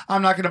jeans.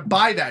 I'm not going to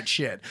buy that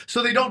shit."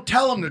 So they don't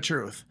tell them the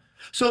truth.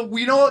 So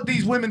we know what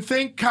these women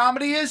think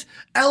comedy is?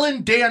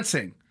 Ellen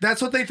dancing.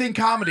 That's what they think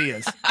comedy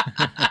is.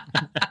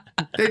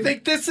 They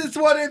think this is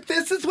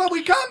what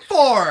we come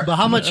for. But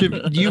how much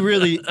do you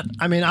really?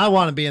 I mean, I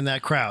want to be in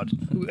that crowd.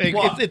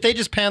 If they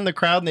just panned the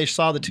crowd and they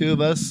saw the two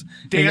of us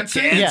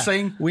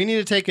dancing, we need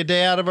to take a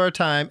day out of our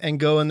time and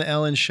go in the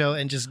Ellen show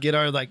and just get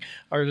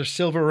our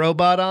silver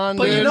robot on.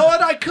 But dude. you know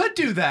what? I could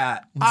do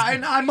that.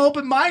 I'm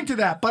open minded to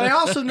that. But I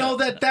also know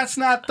that that's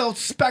not the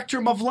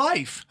spectrum of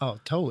life. Oh,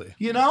 totally.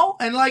 You know,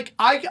 and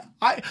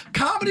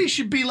comedy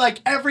should be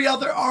like every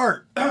other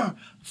art.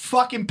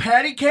 Fucking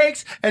patty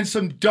cakes and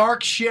some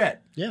dark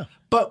shit. Yeah.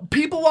 But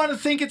people want to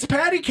think it's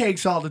patty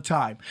cakes all the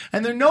time.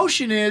 And their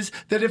notion is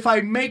that if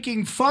I'm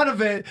making fun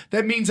of it,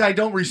 that means I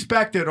don't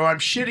respect it or I'm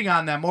shitting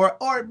on them. Or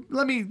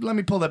let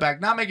me pull that back.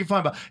 Not making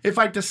fun of it. If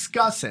I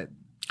discuss it.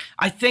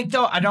 I think,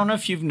 though, I don't know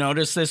if you've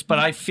noticed this, but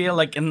I feel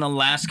like in the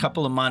last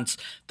couple of months,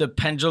 the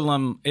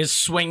pendulum is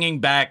swinging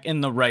back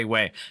in the right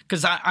way.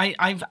 Because I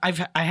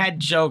had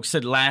jokes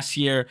that last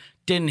year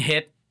didn't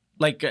hit.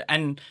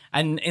 And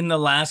in the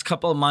last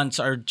couple of months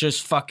are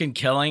just fucking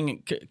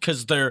killing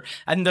because they're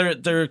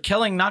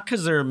killing not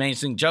because they're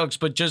amazing jokes,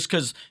 but just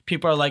because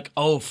people are like,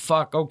 "Oh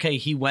fuck, okay,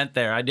 he went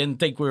there. I didn't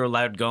think we were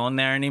allowed going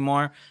there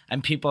anymore,"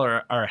 and people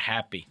are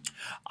happy.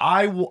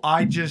 I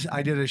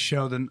did a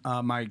show,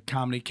 my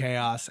Comedy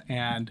Chaos,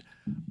 and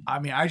I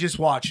mean I just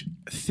watched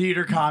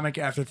theater comic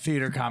after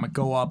theater comic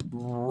go up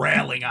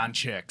railing on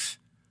chicks.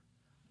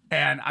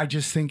 And I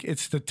just think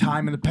it's the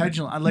time and the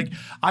pendulum.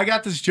 I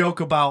got this joke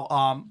about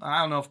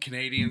I don't know if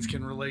Canadians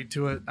can relate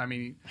to it. I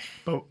mean,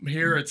 but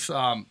here it's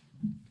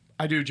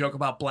I do a joke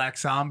about black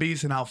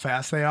zombies and how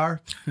fast they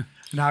are.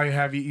 Now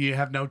you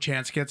have no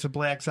chance to get to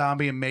black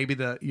zombie, and maybe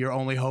your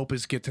only hope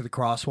is get to the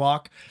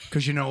crosswalk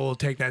because it will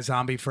take that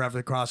zombie forever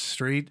to cross the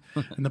street.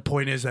 And the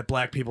point is that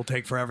black people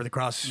take forever to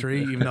cross the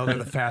street, even though they're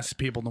the fastest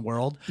people in the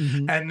world.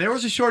 Mm-hmm. And there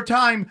was a short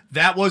time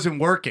that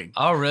wasn't working.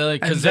 Oh, really?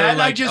 Because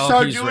then I just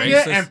started doing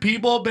it, and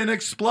people have been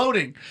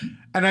exploding.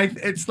 And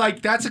it's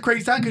like that's a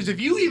crazy time because if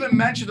you even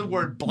mention the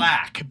word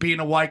black, being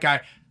a white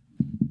guy,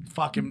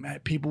 fucking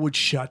people would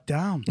shut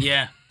down.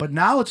 Yeah. But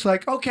now it's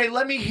like, okay,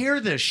 let me hear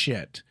this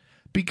shit.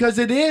 Because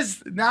it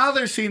is, now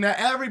they're seeing that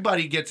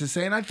everybody gets to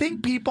say. And I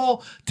think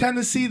people tend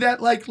to see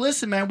that, like,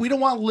 listen, man, we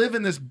don't want to live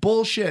in this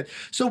bullshit.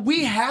 So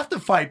we have to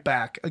fight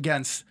back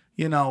against,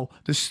 the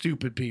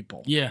stupid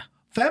people. Yeah.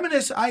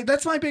 Feminists,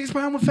 that's my biggest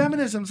problem with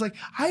feminism. It's like,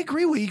 I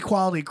agree with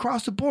equality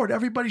across the board.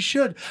 Everybody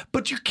should.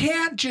 But you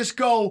can't just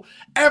go,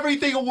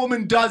 everything a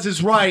woman does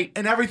is right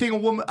and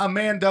everything a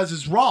man does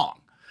is wrong.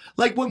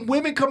 Like, when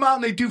women come out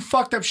and they do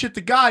fucked up shit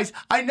to guys,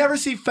 I never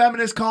see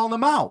feminists calling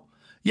them out.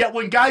 Yet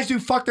when guys do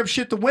fucked up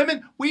shit to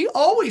women, we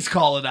always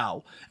call it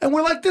out. And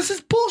we're like, this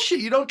is bullshit.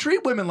 You don't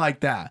treat women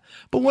like that.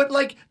 But when,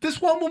 like, this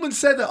one woman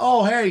said that,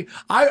 oh, hey,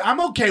 I'm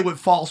okay with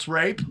false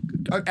rape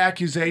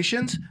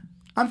accusations.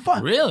 I'm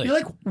fine. Really? You're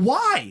like,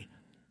 why?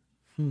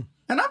 And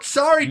I'm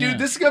sorry, dude.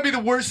 This is going to be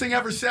the worst thing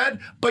ever said.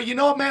 But you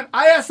know what, man?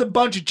 I asked a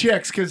bunch of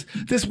chicks because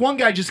this one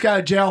guy just got out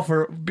of jail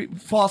for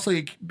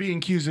falsely being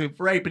accused of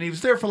rape. And he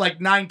was there for like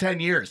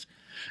 9-10 years.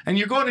 And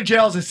you're going to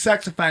jail as a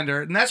sex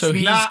offender, and that's so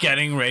he's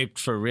getting raped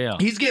for real.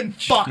 He's getting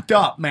fucked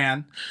up,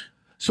 man.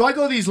 So I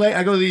go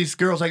to these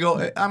girls. I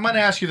go, I'm going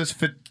to ask you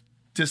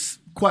this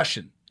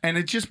question,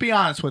 and just be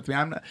honest with me.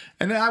 And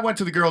then I went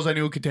to the girls I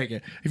knew who could take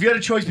it. If you had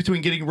a choice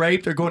between getting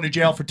raped or going to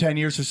jail for 10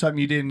 years for something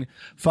you didn't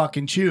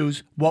fucking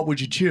choose, what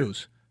would you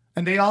choose?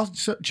 And they all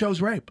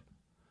chose rape.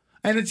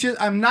 And it's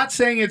just, I'm not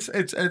saying it's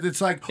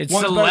like it's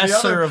the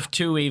lesser of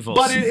two evils.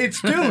 But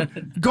it's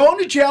dude, going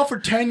to jail for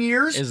 10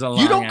 years,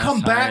 you don't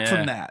come back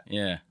from that.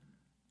 Yeah.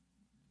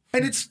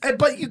 And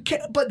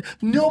but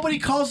nobody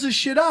calls this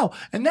shit out.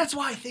 And that's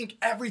why I think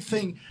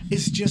everything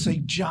is just a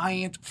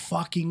giant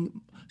fucking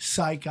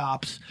psych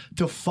ops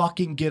to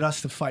fucking get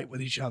us to fight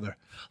with each other.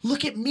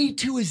 Look at Me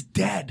Too is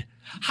dead.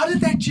 How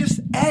did that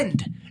just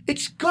end?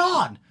 It's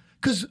gone.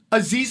 Because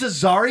Aziz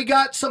Ansari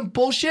got some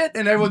bullshit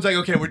and everyone's like,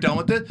 okay, we're done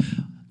with it.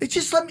 It's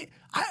just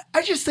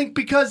I just think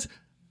because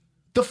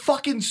the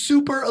fucking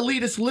super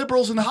elitist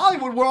liberals in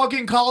Hollywood were all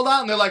getting called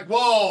out and they're like,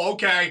 whoa,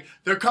 okay,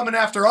 they're coming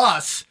after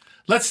us.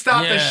 Let's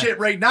stop this shit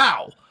right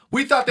now.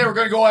 We thought they were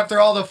going to go after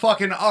all the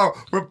fucking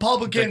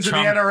Republicans and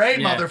the NRA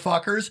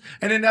motherfuckers,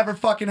 and it never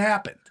fucking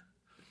happened.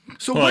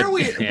 So where are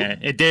we? Yeah,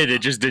 it did.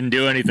 It just didn't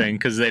do anything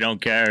because they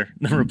don't care.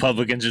 The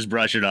Republicans just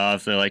brush it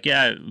off. They're like,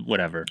 yeah,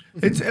 whatever.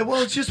 It's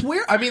just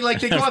weird. I mean, like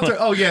they go after.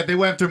 Oh yeah, they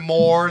went after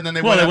more, and then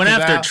they went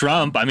after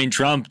Trump. I mean,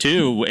 Trump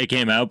too. It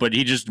came out, but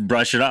he just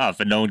brushed it off,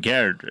 and no one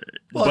cared.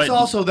 Well, it's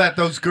also that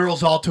those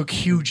girls all took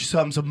huge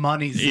sums of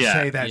money to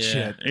say that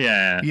shit.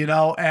 Yeah,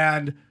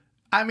 and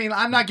I mean,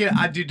 I'm not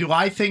getting. Do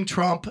I think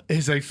Trump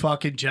is a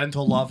fucking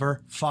gentle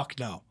lover? Fuck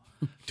no.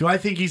 Do I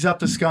think he's up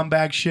to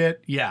scumbag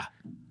shit? Yeah.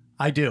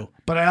 I do.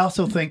 But I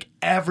also think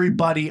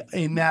everybody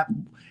in that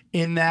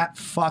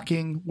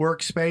fucking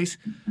workspace,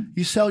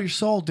 you sell your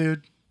soul,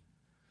 dude.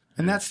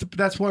 And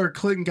that's where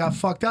Clinton got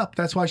fucked up.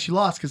 That's why she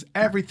lost, because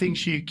everything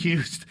she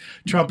accused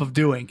Trump of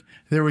doing,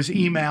 there was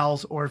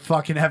emails or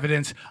fucking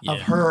evidence of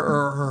her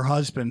or her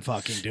husband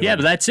fucking doing. Yeah,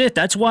 but that's it.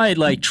 That's why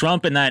like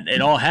Trump and that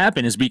it all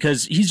happened is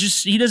because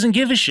he doesn't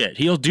give a shit.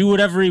 He'll do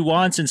whatever he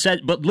wants and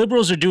said. But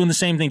liberals are doing the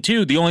same thing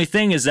too. The only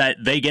thing is that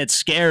they get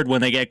scared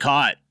when they get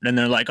caught, and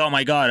they're like, "Oh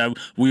my God,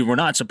 we were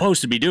not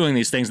supposed to be doing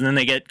these things." And then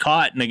they get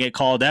caught and they get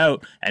called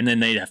out, and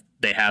then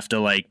they have to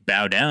like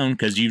bow down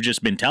because you've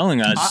just been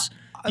telling us.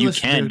 You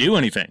can't do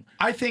anything.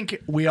 I think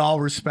we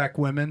all respect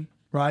women,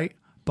 right?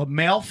 But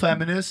male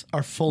feminists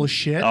are full of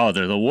shit. Oh,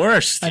 they're the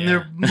worst. And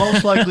they're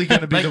most likely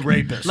going to be the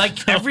rapists.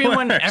 Like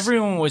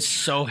everyone was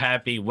so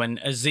happy when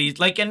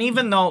Aziz, and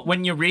even though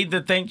when you read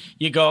the thing,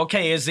 you go,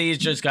 okay, Aziz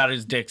just got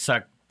his dick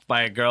sucked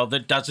by a girl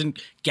that doesn't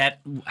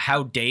get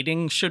how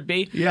dating should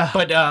be. Yeah.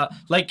 But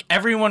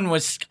everyone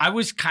was, I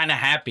was kind of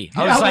happy.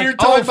 I was like, we were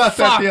talking about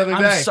that the other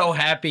day. I'm so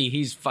happy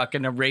he's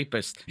fucking a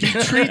rapist. He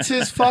treats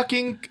his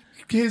fucking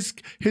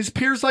his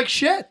peers like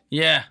shit.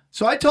 Yeah.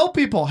 So I told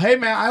people, hey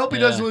man, I hope he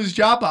doesn't lose his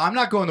job, but I'm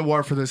not going to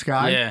war for this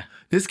guy. Yeah.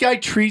 This guy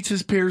treats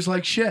his peers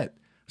like shit.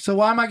 So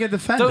why am I going to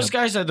defend Those him?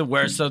 guys are the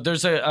worst. So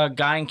there's a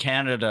guy in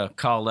Canada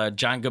called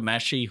John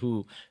Ghomeshi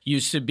who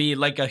used to be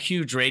like a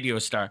huge radio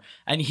star,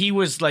 and he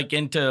was like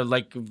into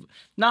like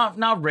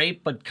not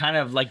rape, but kind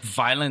of like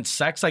violent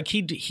sex. Like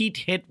he'd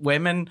hit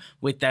women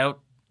without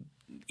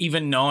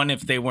even knowing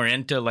if they were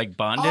into like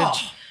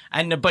bondage.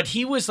 But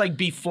he was like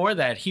before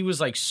that, he was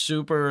like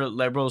super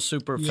liberal,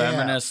 super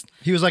feminist.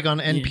 He was like on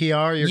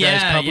NPR, your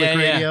guys' public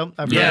radio.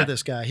 I've heard of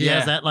this guy. He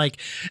has that like,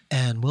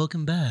 and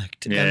welcome back.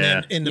 And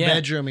then in the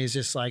bedroom, he's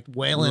just like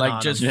wailing like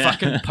on just him.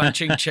 fucking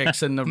punching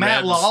chicks in the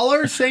Matt ribs.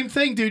 Lawler, same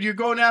thing, dude. You're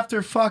going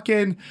after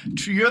fucking.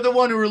 You're the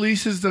one who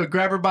releases the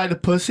grab her by the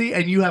pussy,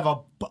 and you have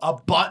a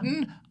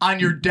button on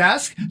your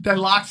desk that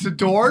locks the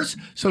doors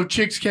so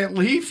chicks can't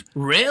leave.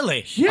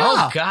 Really? Yeah.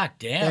 Oh god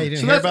damn. Yeah, you didn't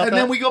So hear that's, about and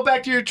that? then we go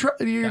back to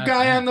your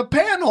guy on the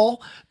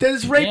panel that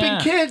is raping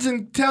kids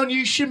and telling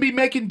you shouldn't be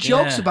making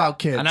jokes Yeah. about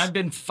kids. And I've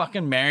been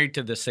fucking married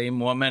to the same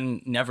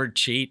woman, never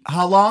cheat.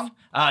 How long?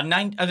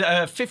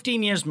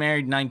 15 years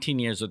married, 19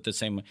 years with the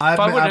same one.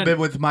 I've been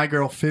with my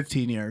girl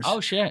 15 years. Oh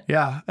shit.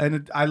 Yeah,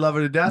 and I love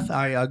her to death.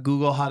 I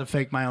Google how to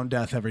fake my own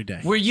death every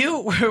day. Were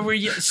you?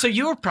 So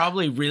you were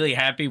probably really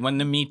happy when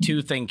the Me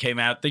Too thing came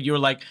out that you were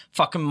like,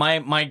 "Fucking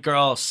my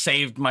girl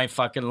saved my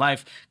fucking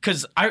life."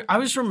 Because I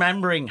was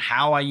remembering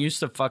how I used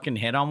to fucking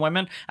hit on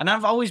women, and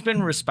I've always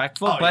been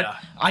respectful, but yeah.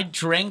 I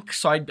drink,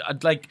 so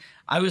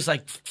I was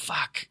like,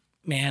 "Fuck,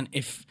 man!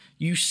 If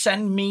you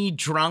send me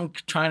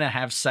drunk trying to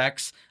have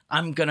sex,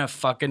 I'm gonna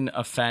fucking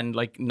offend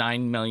like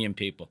 9 million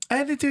people."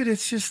 And dude,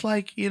 it's just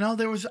like,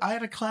 I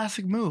had a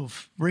classic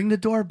move. Ring the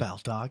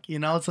doorbell, dog.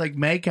 It's like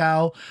make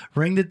out,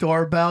 ring the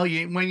doorbell.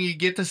 When you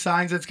get the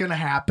signs that's going to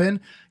happen,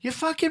 you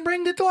fucking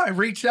ring the door.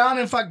 Reach down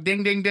and fuck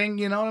ding, ding, ding.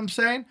 You know what I'm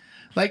saying?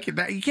 Like,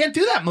 you can't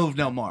do that move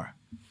no more.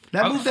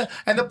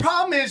 And the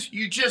problem is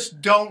you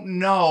just don't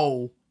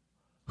know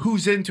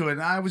who's into it.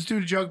 And I was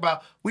doing a joke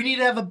about we need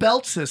to have a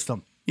belt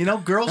system.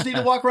 Girls need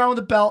to walk around with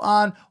a belt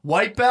on.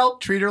 White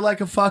belt, treat her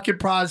like a fucking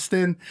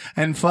Protestant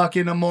and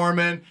fucking a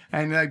Mormon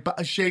and like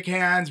shake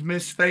hands,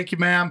 miss, thank you,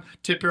 ma'am,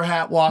 tip your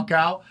hat, walk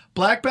out.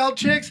 Black belt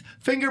chicks,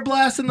 finger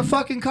blast in the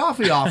fucking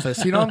coffee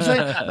office. You know what I'm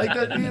saying?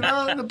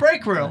 Like in the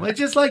break room. It's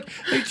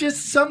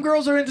just some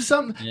girls are into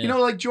something. Yeah.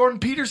 Like Jordan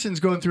Peterson's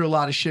going through a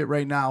lot of shit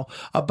right now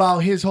about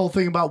his whole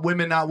thing about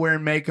women not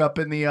wearing makeup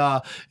in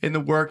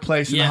the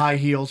workplace and high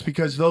heels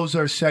because those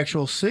are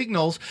sexual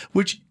signals,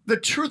 which the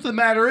truth of the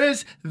matter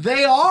is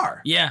they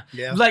are. Yeah.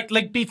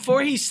 Like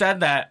before he said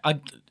that,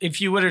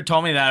 if you would have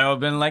told me that, I would have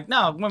been like,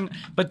 no.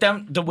 But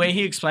then the way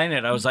he explained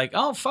it, I was like,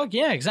 oh, fuck,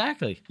 yeah,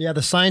 exactly. Yeah,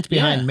 the science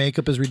behind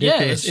makeup is ridiculous.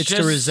 Yeah, it's just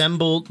to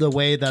resemble the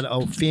way that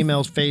a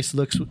female's face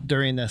looks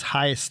during this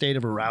highest state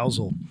of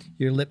arousal.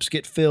 Your lips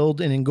get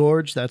filled and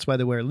engorged. That's why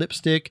they wear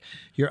lipstick.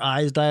 Your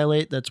eyes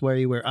dilate. That's why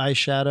you wear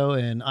eyeshadow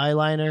and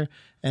eyeliner.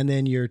 And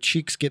then your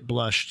cheeks get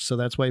blushed. So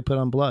that's why you put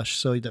on blush.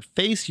 So the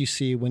face you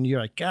see when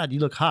you're like, God, you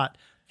look hot.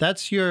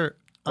 That's your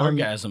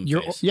orgasm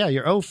face. Yeah,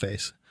 your O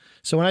face.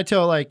 So when I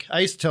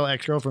used to tell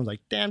ex-girlfriends, like,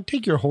 damn,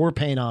 take your whore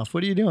paint off.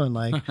 What are you doing?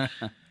 Like,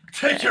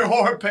 Take your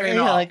whore paint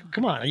off. like,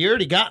 come on, you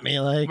already got me.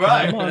 Like,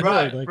 Right, I'm on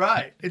right, board. Like,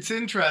 right. It's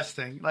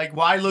interesting. Like,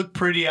 why look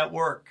pretty at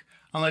work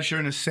unless you're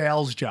in a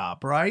sales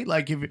job, right?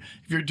 Like, if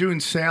you're doing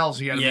sales,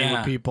 you got to be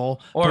with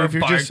people. Or But a if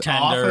you're just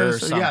bartender or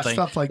office, something. yeah,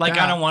 stuff like that. Like,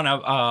 I don't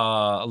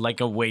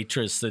want a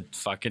waitress that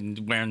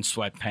fucking wearing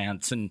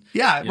sweatpants and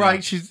Yeah, you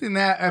right. know. And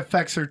that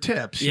affects her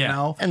tips, you Yeah.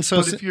 know? And so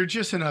but if you're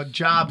just in a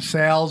job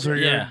sales or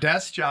you're Yeah. a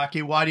desk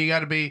jockey, why do you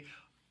got to be...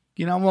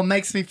 what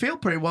makes me feel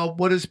pretty? Well,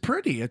 what is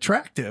pretty?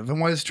 Attractive.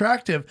 And what is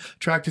attractive?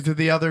 Attracted to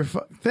the other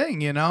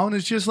thing, And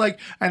it's just like,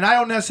 and I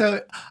don't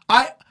necessarily,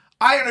 I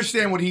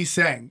understand what he's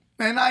saying.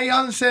 And I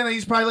understand that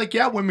he's probably like,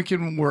 yeah, women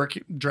can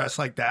dress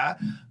like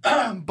that.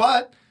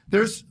 But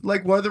there's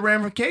like, what are the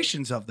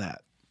ramifications of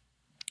that?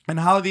 And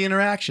how are the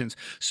interactions?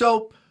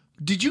 So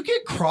did you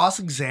get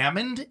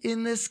cross-examined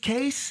in this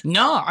case?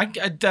 No, I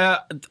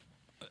got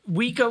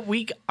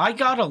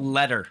a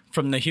letter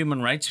from the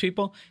human rights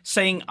people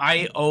saying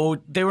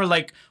they were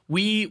like,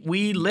 we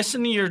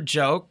listened to your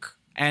joke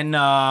and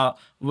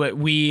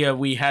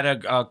we had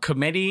a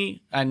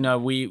committee and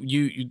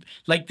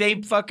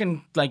they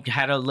fucking like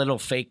had a little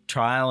fake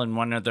trial in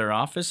one of their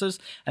offices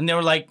and they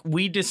were like,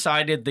 we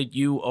decided that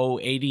you owe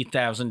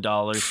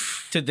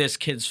 $80,000 to this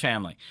kid's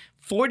family,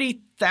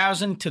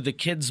 $40,000 to the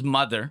kid's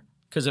mother.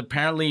 Because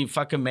apparently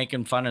fucking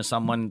making fun of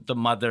someone, the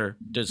mother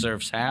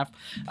deserves half.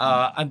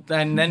 And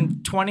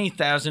then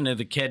 $20,000 to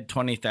the kid,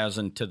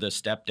 $20,000 to the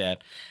stepdad.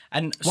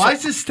 And Why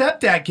does his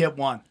stepdad get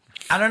one?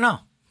 I don't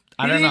know.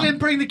 He didn't even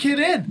bring the kid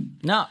in.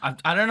 No,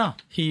 I don't know.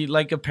 He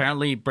like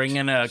apparently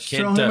bringing a kid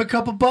Throw him a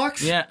couple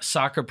bucks? Yeah,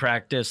 soccer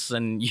practice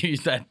and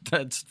use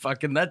that's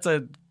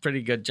a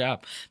pretty good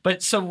job.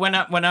 But so when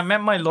I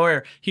met my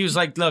lawyer, he was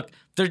like, look,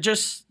 they're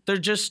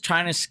just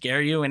trying to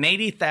scare you. And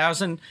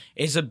 80,000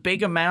 is a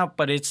big amount,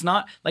 but it's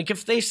not like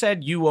if they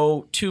said you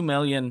owe $2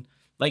 million,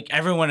 like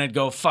everyone would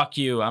go, fuck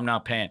you, I'm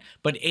not paying.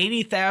 But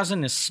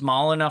 80,000 is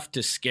small enough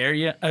to scare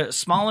you,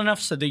 small enough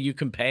so that you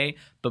can pay,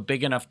 but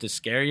big enough to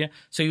scare you.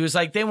 So he was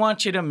like, they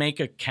want you to make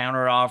a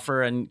counter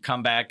offer and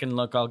come back and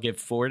look, I'll give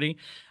 40.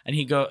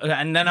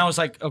 And then I was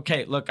like,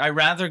 okay, look, I'd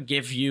rather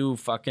give you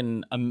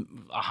fucking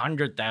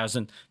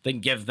 100,000 than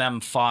give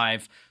them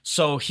 5.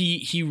 So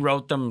he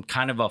wrote them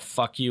kind of a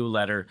fuck you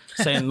letter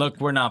saying,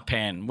 look, we're not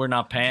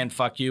paying,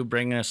 fuck you,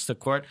 bringing us to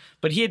court.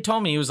 But he had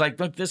told me, he was like,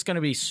 look, this is going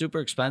to be super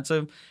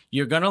expensive.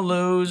 You're going to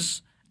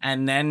lose.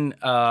 and then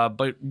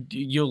but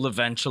you'll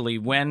eventually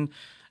win.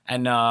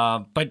 And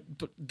so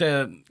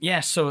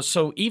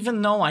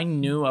even though I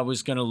knew I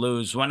was gonna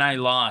lose, when I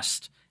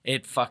lost,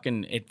 it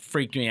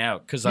freaked me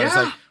out because I was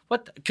like,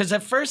 what? Because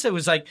at first it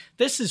was like,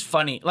 this is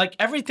funny. Like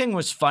everything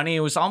was funny. It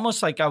was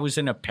almost like I was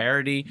in a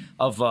parody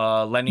of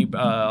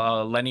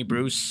Lenny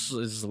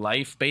Bruce's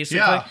life, basically.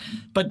 Yeah.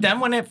 But then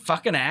when it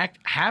fucking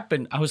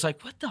happened, I was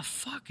like, what the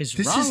fuck is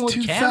wrong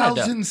with Canada?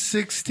 This is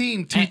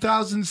 2016,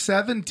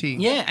 2017.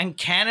 Yeah, and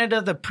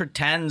Canada that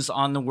pretends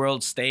on the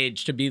world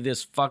stage to be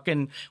this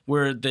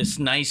we're this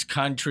nice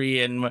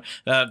country and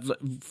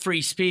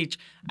free speech.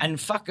 And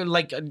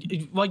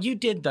you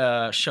did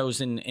the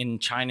shows in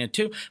China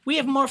too. We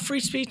have more free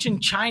speech in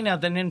China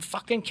than in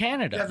fucking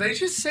Canada. Yeah, they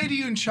just say to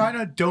you in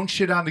China, don't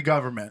shit on the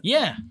government.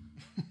 Yeah.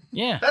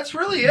 That's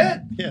really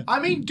it. Yeah. I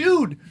mean,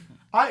 dude,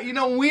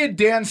 when we had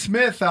Dan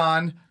Smith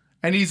on,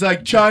 and he's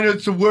like,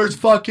 China's the worst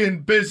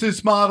fucking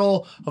business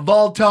model of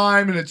all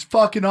time, and it's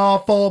fucking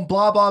awful, and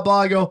blah, blah,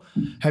 blah. I go,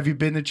 have you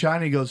been to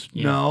China? He goes,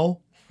 no.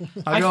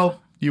 I go,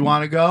 you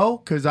want to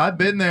go? Because I've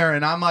been there,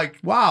 and I'm like,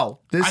 wow,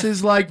 this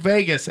is like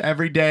Vegas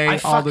every day,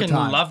 all the time. I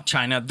fucking love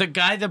China. The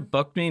guy that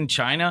booked me in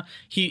China,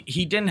 he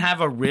didn't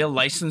have a real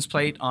license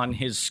plate on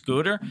his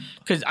scooter.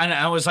 And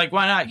I was like,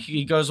 why not?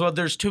 He goes, well,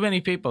 there's too many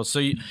people.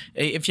 So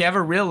if you have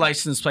a real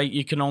license plate,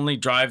 you can only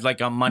drive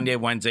like on Monday,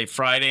 Wednesday,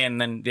 Friday,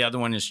 and then the other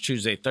one is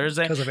Tuesday,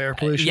 Thursday. Because of air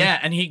pollution? Yeah,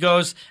 and he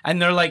goes,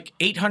 and they're like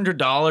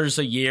 $800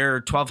 a year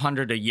or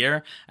 $1,200 a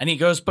year. And he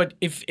goes, but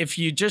if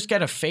you just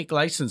get a fake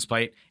license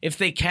plate, if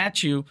they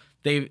catch you,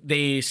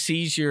 they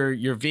seize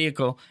your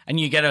vehicle and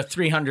you get a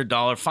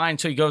 $300 fine.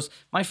 So he goes,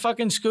 my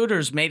fucking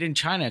scooter's made in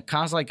China. It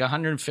costs like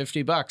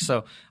 $150.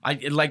 So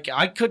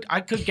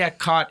I could get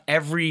caught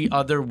every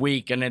other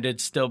week and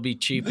it'd still be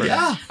cheaper.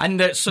 Yeah.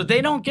 And so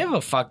they don't give a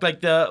fuck.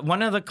 Like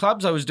one of the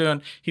clubs I was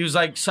doing, he was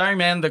like, sorry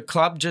man, the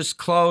club just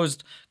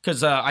closed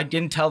because I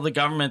didn't tell the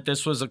government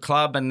this was a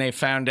club and they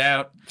found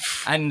out.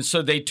 And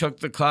so they took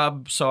the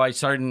club. So I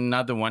started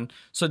another one.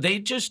 So they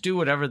just do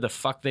whatever the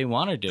fuck they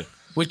want to do,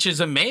 which is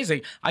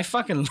amazing. I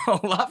fucking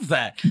love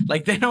that.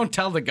 Like, they don't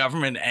tell the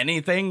government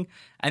anything.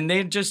 And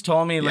they just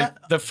told me, like,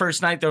 the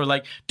first night, they were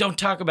like, don't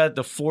talk about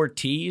the 4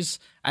 T's.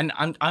 And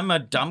I'm a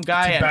dumb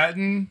guy.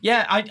 Tibetan?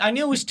 I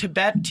knew it was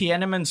Tibet,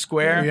 Tiananmen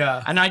Square.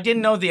 Yeah. And I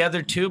didn't know the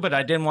other 2, but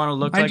I didn't want to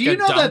look like a dumb guy.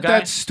 And do you know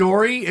that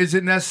story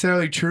isn't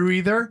necessarily true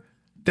either?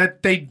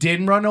 That they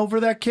didn't run over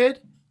that kid?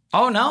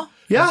 Oh, no?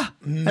 Yeah.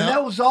 No. And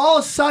that was all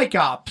a psych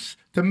ops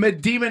to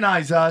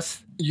demonize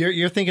us.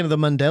 You're thinking of the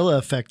Mandela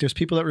effect. There's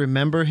people that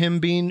remember him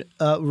being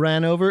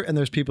ran over, and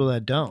there's people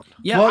that don't.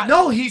 Yeah. Well,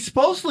 no, he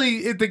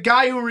supposedly, the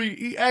guy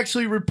who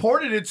actually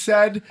reported it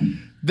said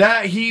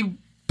that he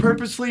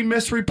purposely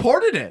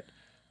misreported it.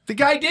 The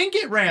guy didn't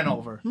get ran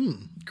over.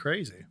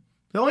 Crazy.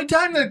 The only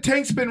time the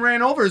tank's been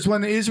ran over is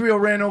when Israel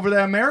ran over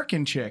that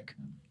American chick.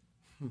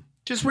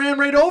 Just ran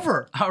right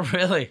over. Oh,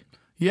 really?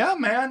 Yeah,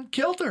 man.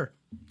 Killed her.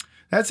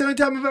 That's the only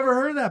time I've ever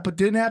heard of that, but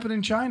didn't happen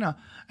in China.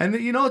 And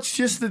it's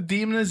just the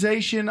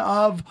demonization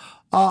of,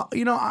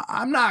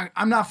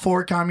 I'm not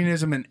for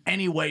communism in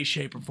any way,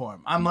 shape, or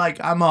form. I'm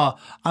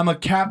a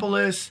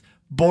capitalist,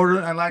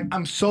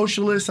 I'm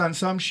socialist on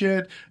some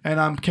shit, and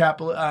I'm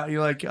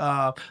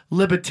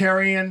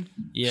libertarian.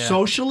 Yeah.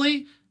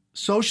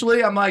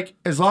 Socially, I'm like,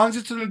 as long as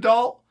it's an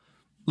adult,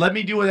 let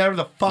me do whatever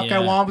the fuck I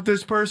want with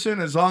this person,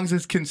 as long as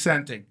it's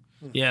consenting.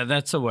 Yeah,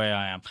 that's the way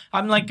I am.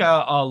 I'm like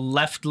a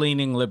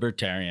left-leaning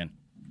libertarian.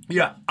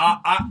 Yeah,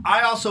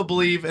 I also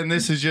believe, and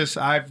this is just,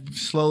 I've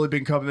slowly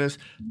been coming to this,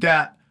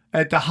 that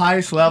at the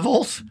highest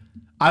levels,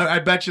 I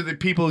bet you the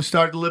people who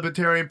started the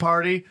Libertarian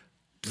Party,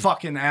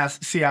 fucking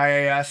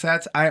CIA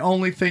assets. I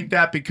only think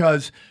that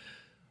because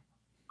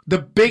the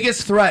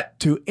biggest threat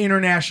to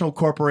international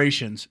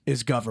corporations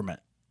is government.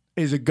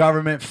 Is a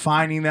government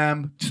finding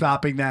them,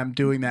 stopping them,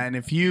 doing that. And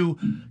if you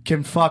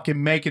can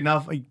fucking make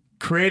enough,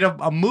 create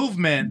a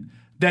movement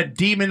that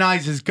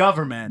demonizes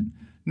government,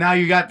 now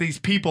you got these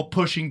people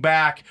pushing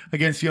back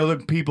against the other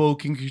people who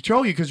can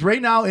control you. Because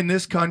right now in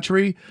this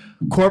country,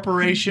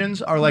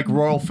 corporations are like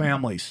royal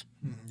families.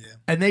 Yeah.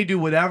 And they do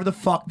whatever the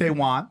fuck they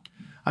want.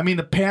 I mean,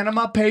 the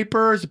Panama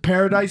Papers, the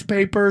Paradise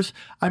Papers,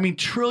 I mean,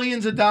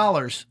 trillions of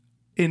dollars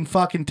in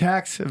fucking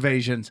tax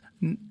evasions.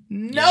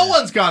 No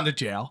one's gone to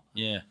jail.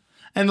 Yeah.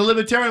 And the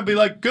libertarian will be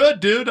like, good,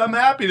 dude, I'm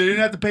happy. They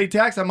didn't have to pay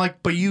tax. I'm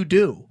like, but you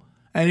do.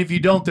 And if you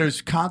don't,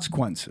 there's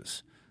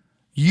consequences.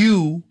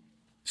 You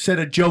said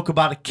a joke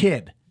about a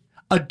kid.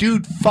 A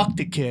dude fucked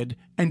a kid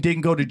and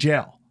didn't go to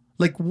jail.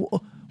 Like,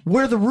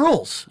 where are the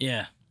rules?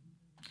 Yeah.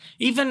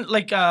 Even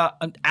like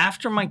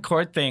after my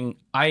court thing,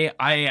 I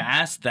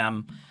asked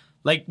them,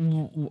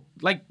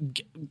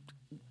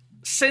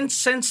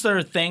 since there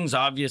are things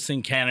obvious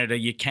in Canada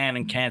you can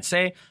and can't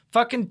say,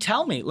 fucking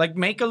tell me. Like,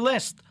 make a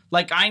list.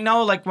 Like I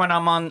know, like when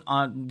I'm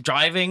on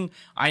driving,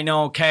 I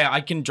know, okay,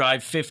 I can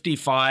drive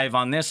 55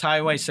 on this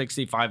highway,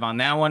 65 on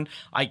that one.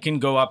 I can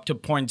go up to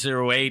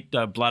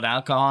 0.08 blood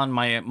alcohol in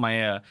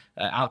my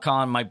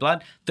alcohol in my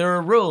blood. There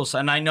are rules,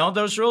 and I know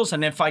those rules.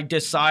 And if I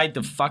decide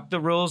to fuck the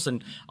rules,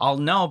 and I'll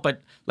know.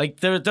 But like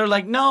they're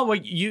like, no, well,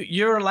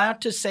 you're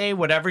allowed to say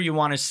whatever you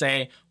want to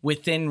say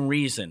within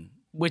reason,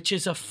 which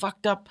is a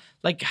fucked up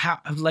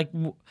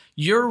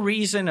your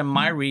reason and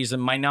my reason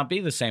might not be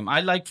the same. I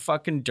like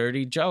fucking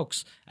dirty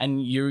jokes,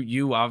 and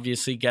you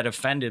obviously get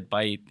offended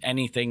by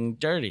anything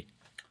dirty.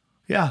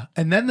 Yeah,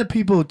 and then the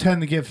people who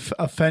tend to get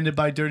offended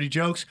by dirty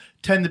jokes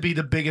tend to be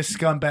the biggest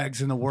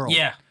scumbags in the world.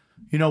 Yeah.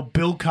 You know,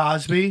 Bill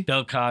Cosby.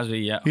 Bill Cosby,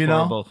 yeah, you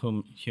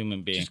horrible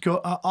human being. Just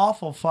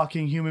awful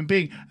fucking human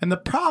being. And the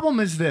problem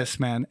is this,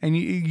 man, and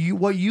you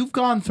what you've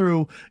gone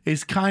through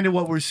is kind of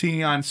what we're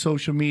seeing on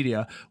social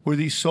media, where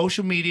these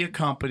social media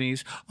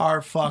companies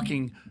are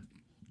fucking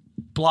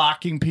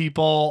blocking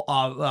people,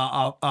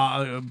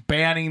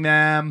 banning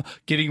them,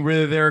 getting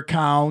rid of their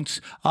accounts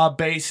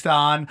based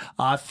on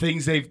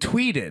things they've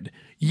tweeted.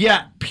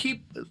 Yet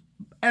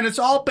and it's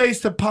all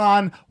based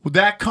upon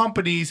that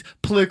company's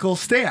political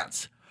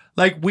stance.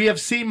 Like we have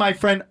seen my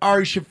friend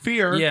Ari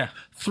Shaffir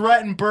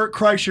threaten Bert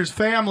Kreischer's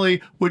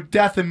family with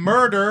death and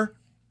murder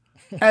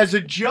as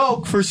a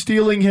joke for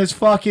stealing his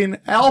fucking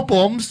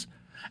albums,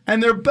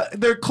 and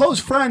they're close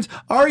friends.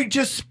 Ari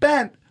just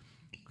spent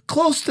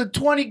close to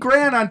 20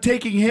 grand on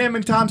taking him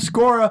and Tom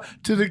Skora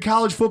to the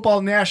college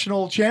football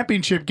national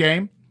championship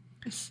game.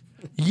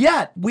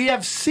 Yet we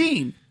have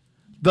seen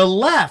the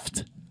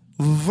left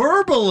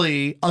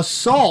verbally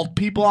assault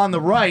people on the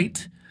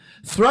right,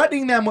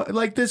 threatening them,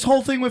 like this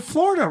whole thing with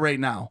Florida right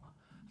now.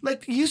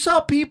 Like you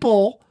saw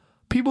people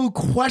who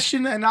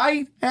question, and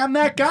I am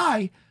that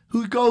guy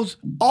who goes,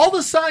 all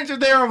the signs are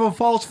there of a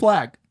false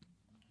flag.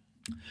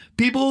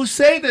 People who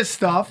say this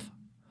stuff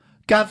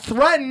got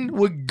threatened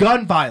with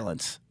gun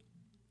violence.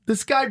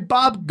 This guy,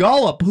 Bob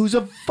Gullop, who's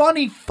a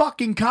funny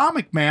fucking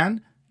comic,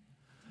 man,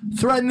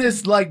 threatened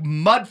this like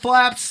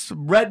mudflaps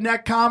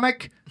redneck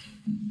comic.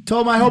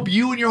 Told him, I hope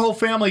you and your whole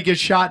family get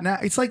shot now.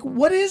 It's like,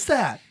 what is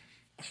that?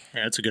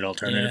 Yeah, that's a good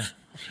alternative.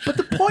 Yeah. But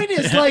the point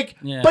is, like,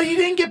 but he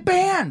didn't get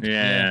banned.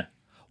 Yeah.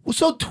 Well,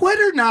 so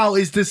Twitter now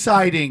is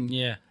deciding.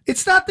 Yeah.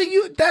 It's not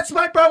that's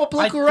my problem with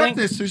political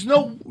correctness. There's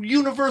no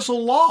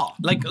universal law.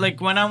 Like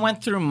when I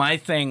went through my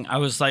thing, I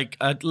was like,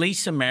 at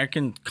least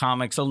American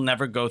comics will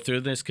never go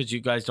through this because you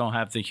guys don't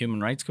have the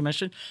Human Rights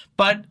Commission,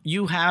 but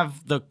you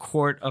have the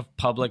Court of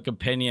Public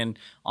Opinion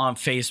on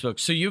Facebook.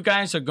 So you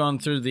guys are going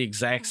through the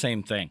exact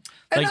same thing.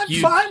 And like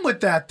I'm fine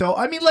with that, though.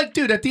 I mean, like,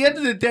 dude, at the end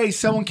of the day,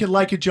 someone can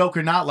like a joke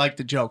or not like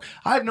the joke.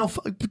 I have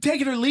take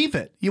it or leave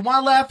it. You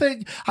want to laugh at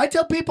it? I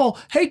tell people,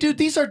 hey, dude,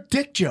 these are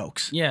dick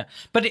jokes. Yeah,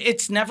 but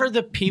it's never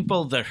the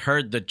people that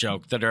heard the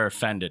joke that are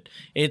offended.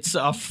 It's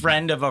a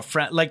friend of a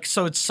friend. Like,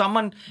 so it's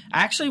someone.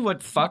 Actually,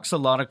 what fucks a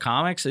lot of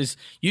comics is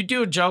you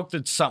do a joke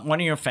that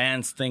one of your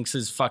fans thinks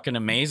is fucking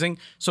amazing.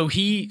 So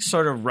he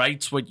sort of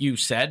writes what you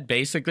said,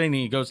 basically, and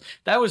he goes,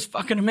 that was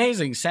fucking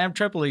amazing. Sam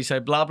Tripoli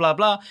said blah, blah,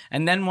 blah.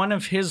 And then one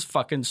of his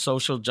fucking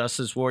social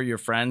justice warrior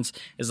friends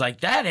is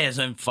like, that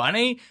isn't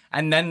funny.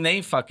 And then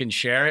they fucking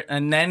share it.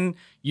 And then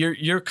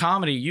your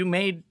comedy, you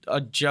made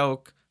a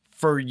joke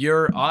for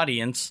your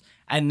audience,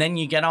 and then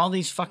you get all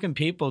these fucking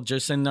people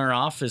just in their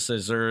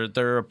offices or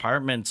their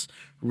apartments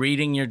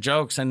reading your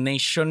jokes, and they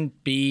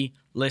shouldn't be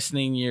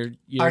listening your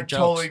jokes. I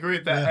totally agree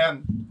with that. Yeah.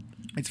 And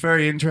it's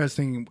very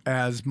interesting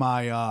as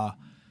my,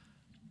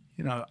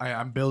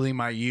 I'm building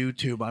my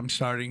YouTube. I'm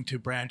starting to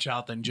branch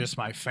out than just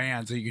my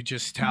fans. You could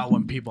just tell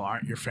when people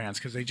aren't your fans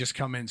because they just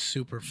come in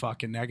super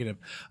fucking negative.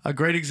 A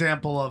great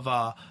example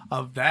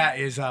of that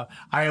is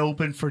I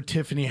opened for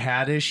Tiffany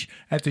Haddish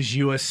at this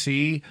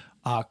USC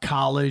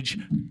college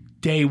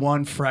day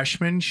one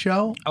freshman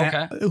show.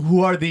 Okay.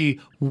 Who are the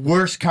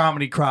worst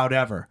comedy crowd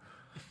ever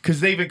because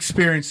they've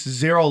experienced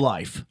zero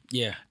life.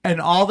 Yeah.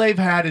 And all they've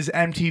had is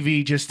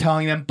MTV just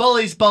telling them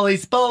bullies,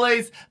 bullies,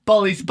 bullies,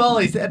 bullies,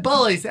 bullies,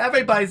 bullies.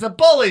 Everybody's a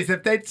bullies.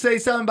 If they say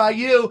something about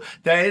you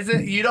that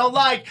you don't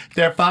like,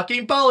 they're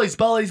fucking bullies,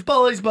 bullies,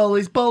 bullies,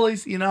 bullies,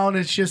 bullies. You know, and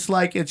it's just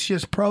like, it's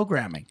just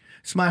programming.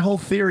 It's my whole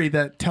theory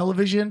that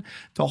television,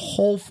 the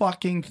whole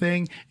fucking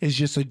thing is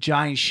just a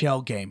giant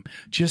shell game.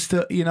 Just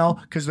to,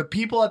 because the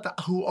people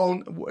who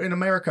own, in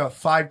America,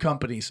 5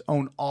 companies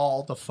own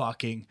all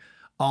the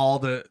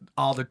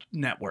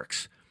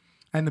networks.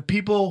 And the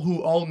people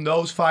who own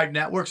those 5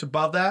 networks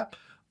above that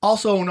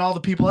also own all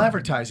the people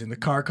advertising. The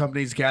car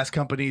companies, gas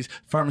companies,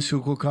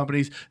 pharmaceutical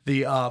companies,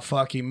 the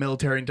fucking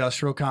military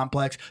industrial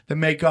complex that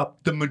make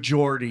up the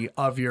majority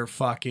of your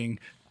fucking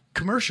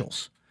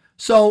commercials.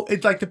 So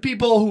it's like the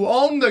people who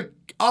own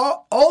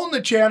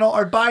the channel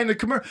are buying the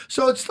commercial.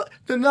 So it's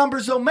the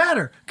numbers don't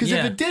matter. Because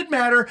if it did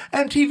matter,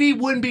 MTV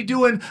wouldn't be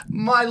doing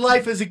My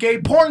Life as a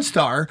Gay Porn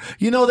Star.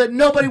 You know that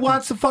nobody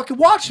wants to fucking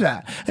watch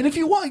that. And if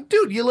you want,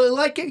 dude, you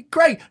like it,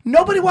 great.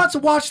 Nobody wants to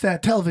watch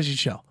that television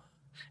show.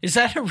 Is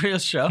that a real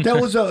show? That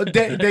was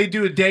they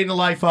do a day in the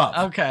life of.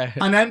 Okay.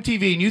 On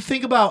MTV. And you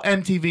think about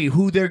MTV,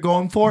 who they're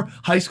going for?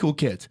 High school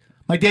kids.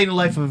 My Day in the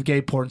Life of a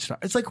Gay Porn Star.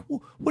 It's like,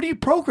 what are you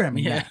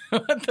programming? Yeah.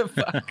 What the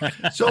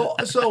fuck?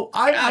 So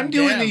I'm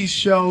doing damn. these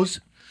shows.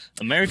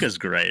 America's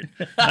great.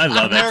 I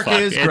love America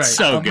it. is great. It's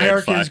so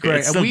America good. is great.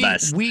 It's And the we,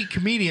 best. we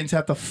comedians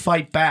have to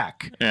fight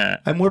back. Yeah.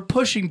 And we're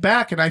pushing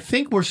back, and I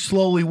think we're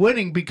slowly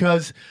winning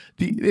because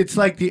it's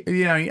like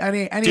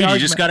any Dude, you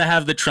just got to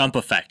have the Trump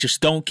effect. Just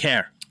don't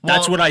care.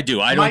 That's what I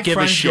do. I don't give a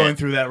my friend's shit. going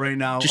through that right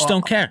now. Just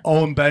don't care.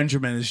 Owen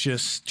Benjamin is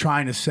just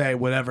trying to say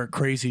whatever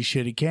crazy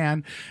shit he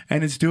can,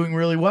 and it's doing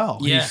really well.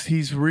 Yeah.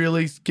 He's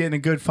really getting a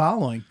good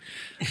following.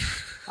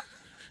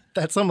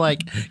 That's some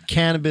like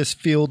cannabis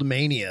field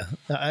mania.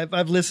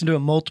 I've listened to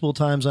him multiple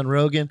times on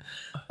Rogan.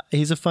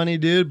 He's a funny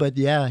dude, but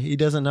yeah, he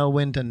doesn't know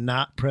when to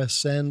not press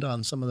send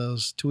on some of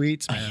those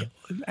tweets, man.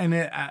 And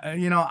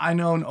I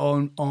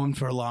know Owen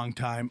for a long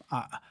time.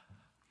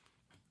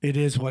 It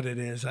is what it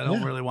is. I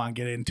don't really want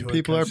to get into it.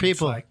 People are 'cause it's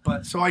people.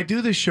 But so I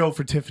do this show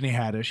for Tiffany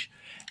Haddish,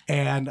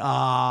 and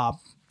I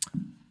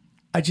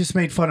just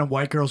made fun of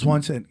white girls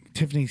once, and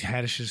Tiffany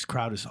Haddish's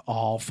crowd is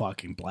all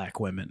fucking black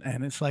women,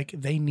 and it's like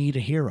they need a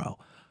hero.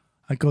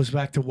 It goes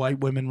back to white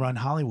women run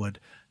Hollywood.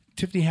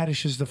 Tiffany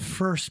Haddish is the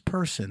first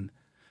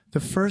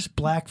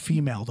black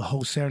female to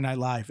host Saturday Night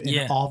Live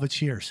in all of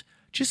its years.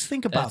 Just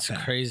think about That's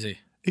that. crazy.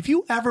 If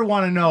you ever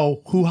want to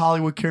know who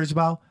Hollywood cares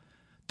about,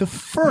 the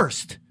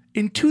first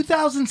in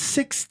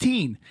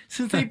 2016,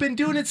 since they've been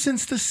doing it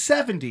since the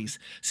 70s,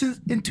 since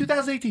in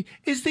 2018,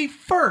 is the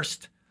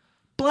first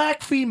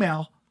black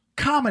female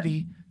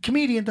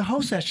comedian to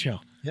host that show.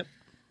 Yep.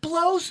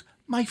 Blows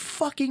my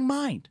fucking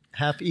mind.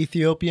 Half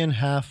Ethiopian,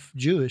 half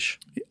Jewish.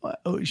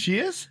 Oh, she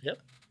is? Yep.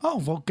 Oh,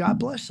 well, God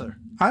bless her.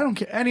 I don't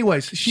care.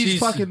 Anyways, she's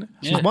fucking.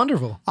 She's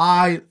wonderful.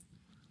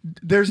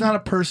 There's not a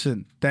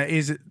person that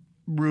is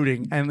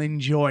rooting and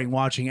enjoying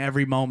watching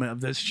every moment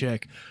of this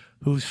chick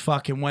who's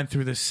fucking went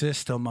through the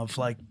system of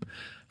like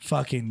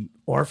fucking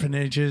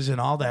orphanages and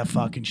all that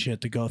fucking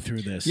shit to go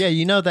through this. Yeah,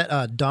 you know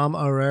that Dom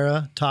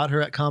Herrera taught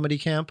her at comedy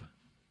camp?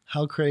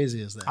 How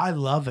crazy is that? I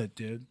love it,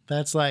 dude.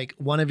 That's like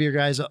one of your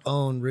guys'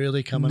 own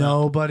really coming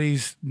up.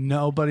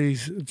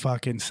 Nobody's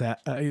fucking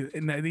set.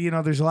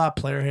 There's a lot of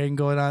player hating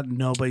going on.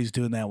 Nobody's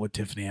doing that with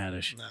Tiffany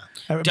Haddish.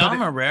 No. Dom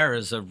Herrera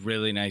is a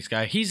really nice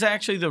guy. He's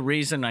actually the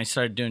reason I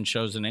started doing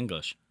shows in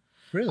English.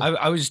 Really?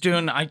 I was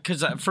doing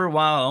because for a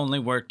while I only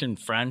worked in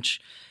French,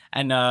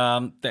 and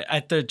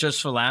at the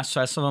Just for Laughs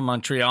Festival in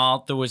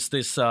Montreal, there was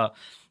this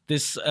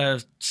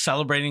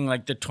celebrating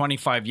like the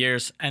 25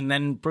 years, and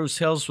then Bruce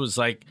Hills was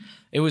like,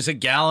 it was a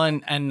gala,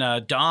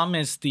 and Dom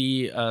is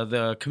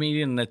the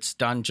comedian that's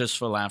done Just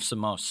for Laughs the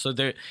most. So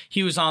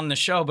he was on the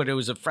show, but it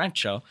was a French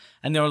show,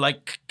 and they were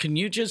like, "Can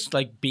you just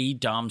like be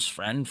Dom's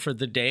friend for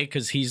the day?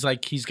 Because he's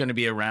going to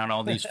be around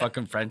all these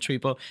fucking French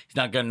people. He's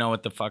not gonna know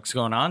what the fuck's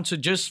going on. So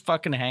just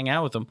fucking hang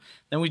out with him."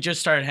 Then we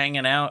just started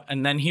hanging out,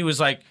 and then he was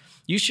like,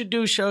 "You should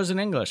do shows in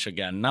English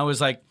again." And I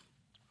was like,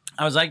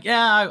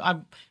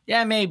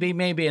 yeah,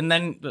 maybe. And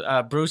then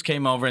Bruce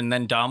came over, and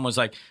then Dom was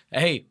like,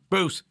 "Hey,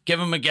 Bruce, give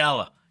him a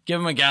gala.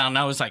 And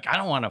I was like, I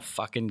don't want a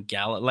fucking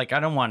gala. Like, I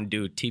don't want to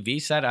do a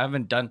TV set. I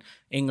haven't done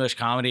English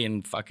comedy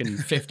in fucking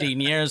 15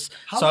 years.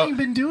 How long have you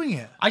been doing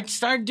it? I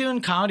started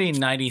doing comedy in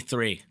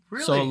 93.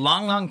 Really? So a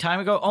long time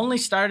ago. Only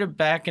started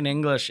back in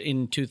English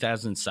in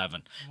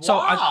 2007. Wow. So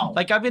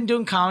I've been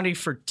doing comedy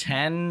for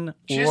 10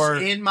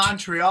 Just in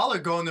Montreal or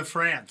going to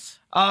France?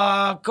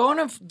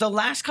 Going to the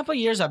last couple of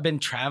years, I've been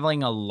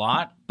traveling a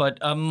lot, but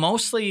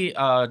mostly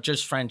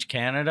just French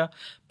Canada.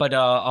 But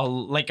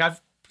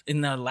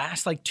in the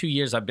last like 2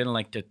 years, I've been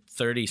like to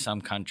 30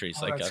 some countries.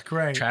 Oh, like that's I've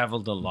great.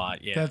 Traveled a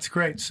lot. Yeah, That's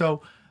great.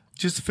 So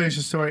just to finish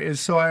the story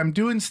so I'm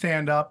doing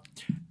stand up,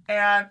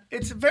 and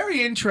it's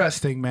very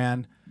interesting,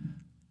 man.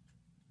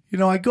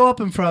 I go up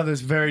in front of this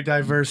very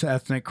diverse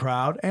ethnic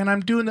crowd, and I'm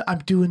doing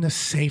the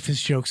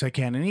safest jokes I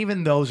can, and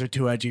even those are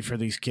too edgy for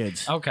these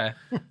kids. okay.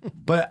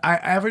 But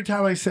every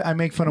time I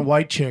make fun of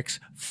white chicks,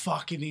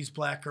 fucking these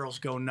black girls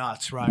go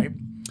nuts, right?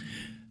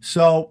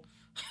 So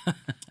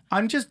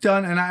I'm just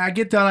done, and I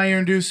get done, I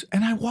introduce,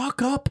 and I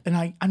walk up,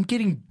 and I'm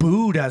getting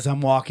booed as I'm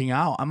walking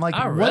out. I'm like,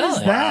 Oh, what is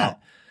really?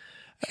 that?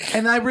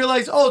 And I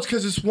realized, it's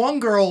because this one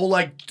girl,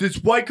 like this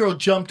white girl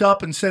jumped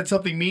up and said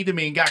something mean to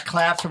me and got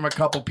claps from a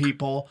couple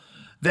people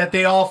that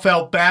they all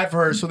felt bad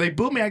for her. So they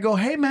booed me. I go,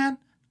 hey, man,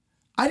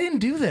 I didn't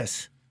do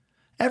this.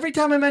 Every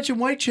time I mention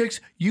white chicks,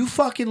 you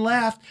fucking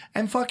laughed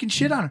and fucking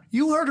shit on her.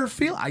 You hurt her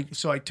feel.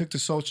 So I took the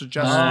social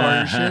justice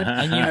warrior shit.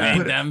 And you I made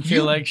put it- them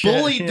feel like shit.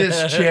 bullied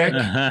this chick.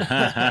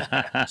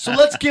 So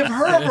let's give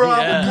her a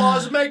round of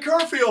applause and make her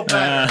feel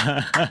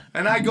better.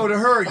 And I go to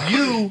her,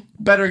 you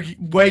better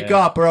wake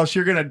up or else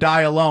you're going to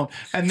die alone.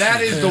 And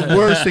that is the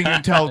worst thing you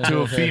can tell to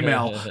a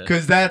female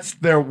because that's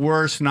their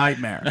worst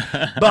nightmare.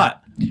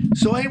 But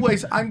So,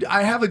 anyways,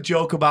 I have a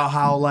joke about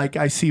how like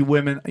I see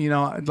women. You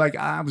know, like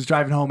I was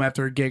driving home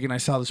after a gig and I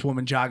saw this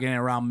woman jogging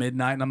around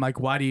midnight, and I'm like,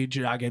 "Why do you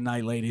jog at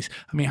night, ladies?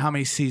 I mean, how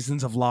many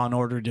seasons of Law and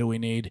Order do we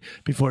need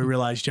before we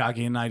realize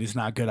jogging at night is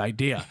not a good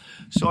idea?"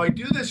 So I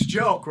do this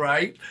joke,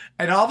 right?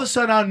 And all of a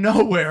sudden, out of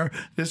nowhere,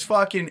 this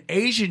fucking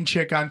Asian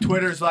chick on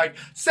Twitter is like,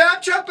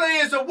 "Sam Tripoli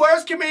is the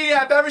worst comedian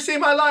I've ever seen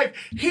in my life.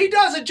 He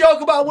does a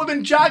joke about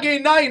women jogging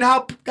at night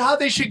and how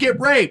they should get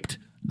raped."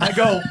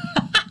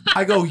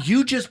 I go,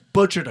 you just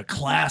butchered a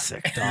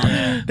classic, dog.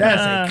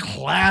 That is a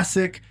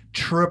classic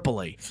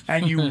Tripoli,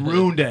 and you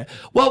ruined it.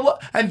 Well,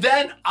 and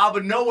then out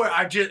of nowhere,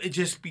 it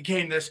just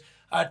became this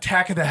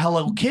Attack of the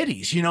Hello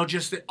Kitties. You know,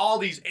 just all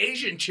these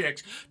Asian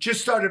chicks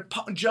just started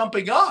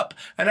jumping up,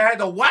 and I had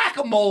to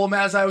whack-a-mole them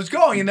as I was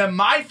going. And then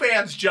my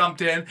fans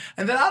jumped in,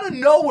 and then out of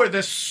nowhere,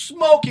 this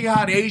smoking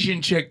hot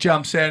Asian chick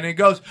jumps in and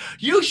goes,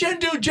 "You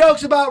shouldn't do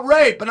jokes about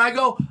rape." And I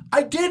go,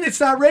 "I did. It's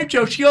not a rape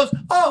joke." She goes,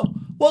 "Oh,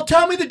 well,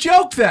 tell me the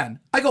joke then."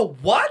 I go,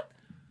 "What?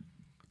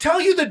 Tell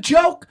you the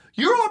joke?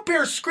 You're up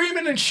here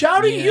screaming and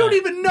shouting. You don't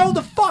even know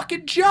the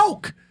fucking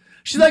joke."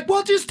 She's like,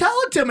 "Well, just tell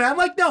it to me." I'm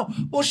like, "No."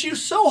 Well, she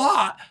was so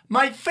hot,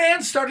 my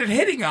fans started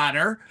hitting on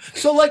her.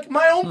 So, like,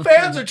 my own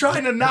fans are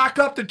trying to knock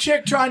up the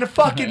chick trying to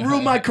fucking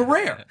ruin my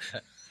career.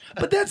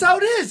 But that's how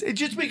it is. It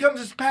just becomes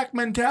this pack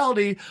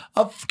mentality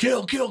of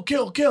kill, kill,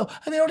 kill, kill.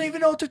 And they don't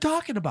even know what they're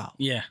talking about.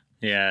 Yeah.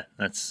 Yeah,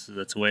 that's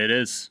the way it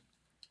is.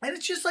 And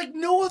it's just like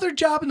no other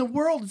job in the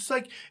world. It's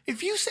like,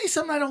 if you say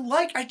something I don't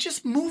like, I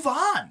just move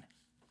on.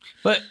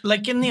 But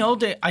like in the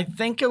old days, I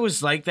think it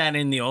was like that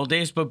in the old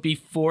days, but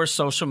before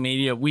social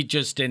media, we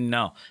just didn't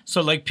know.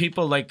 So like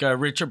people like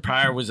Richard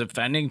Pryor was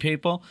offending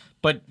people,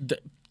 but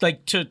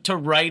like to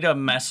write a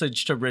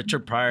message to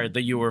Richard Pryor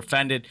that you were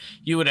offended,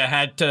 you would have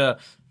had to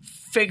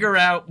figure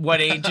out what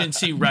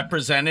agency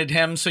represented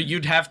him. So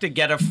you'd have to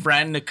get a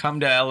friend to come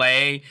to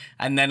LA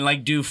and then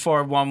like do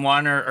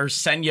 411 or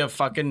send you a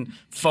fucking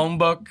phone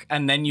book.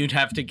 And then you'd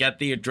have to get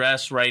the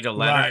address, write a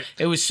letter. Right.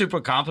 It was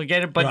super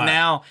complicated. But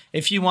now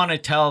if you want to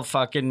tell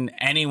fucking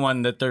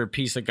anyone that they're a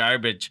piece of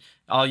garbage,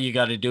 all you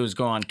got to do is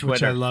go on Twitter.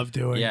 Which I love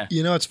doing. Yeah.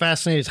 You know, it's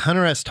fascinating.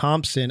 Hunter S.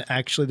 Thompson,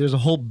 actually, there's a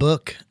whole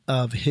book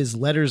of his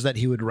letters that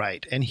he would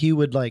write. And he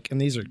would like,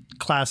 and these are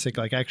classic,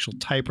 like actual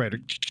typewriter.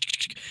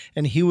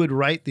 And he would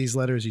write these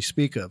letters you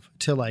speak of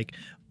to like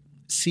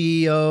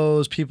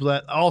CEOs, people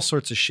that all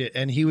sorts of shit.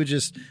 And he would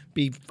just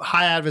be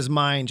high out of his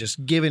mind,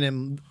 just giving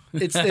him.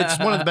 It's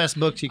one of the best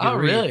books you can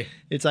read. Really?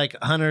 It's like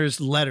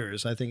Hunter's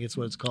Letters, I think it's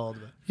what it's called.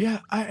 Yeah,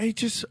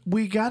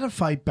 we gotta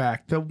fight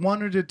back. The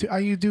one or the two.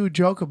 You do a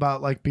joke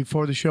about like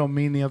before the show.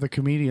 Me and the other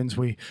comedians,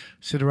 we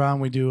sit around.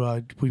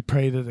 We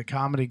pray to the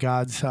comedy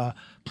gods.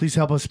 Please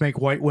help us make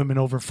white women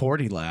over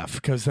 40 laugh,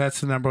 because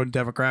that's the number one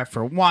demographic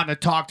for want to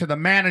talk to the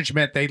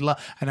management. They love,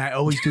 and I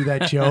always do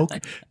that joke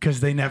because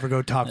they never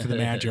go talk to the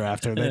manager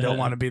after. They don't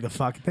want to be the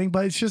fucking thing.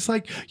 But it's just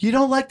like, you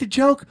don't like the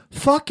joke,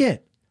 fuck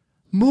it.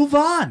 Move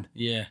on.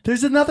 Yeah.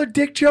 There's another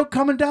dick joke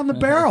coming down the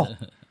barrel.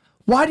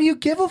 Why do you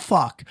give a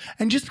fuck?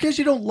 And just because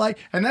you don't like,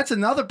 and that's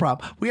another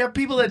problem. We have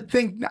people that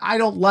think I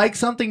don't like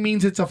something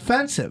means it's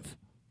offensive.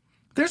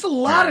 There's a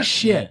lot of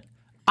shit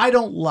I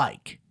don't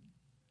like.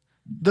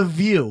 The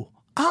View.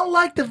 I don't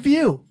like The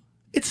View.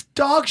 It's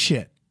dog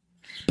shit.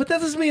 But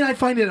that doesn't mean I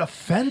find it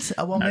offensive.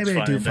 Well, maybe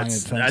I do find it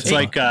offensive. That's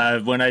like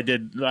when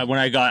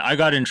I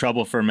got in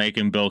trouble for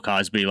making Bill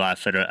Cosby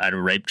laugh at a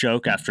rape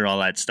joke after all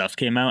that stuff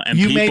came out. And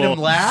you made him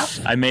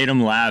laugh? I made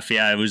him laugh.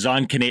 Yeah, it was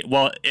on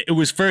it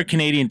was for a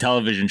Canadian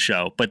television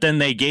show, but then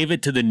they gave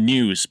it to the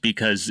news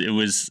because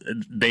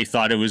they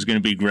thought it was going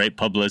to be great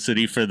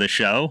publicity for the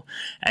show,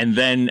 and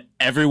then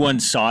everyone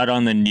saw it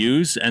on the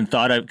news and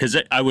thought because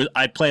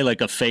I play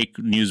like a fake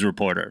news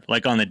reporter,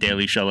 like on the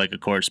Daily Show, like a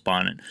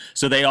correspondent.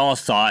 So they all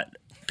thought.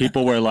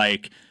 People were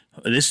like,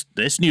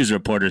 this news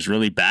reporter is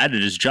really bad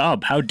at his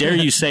job. How dare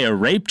you say a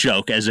rape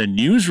joke as a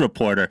news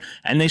reporter?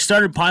 And they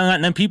started piling on,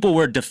 and then people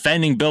were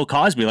defending Bill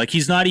Cosby. Like,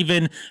 he's not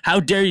even,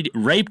 how dare you,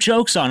 rape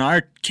jokes on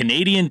our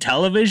Canadian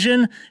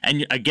television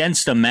and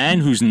against a man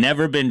who's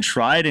never been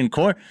tried in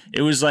court.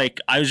 It was like,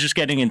 I was just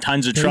getting in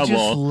tons of trouble.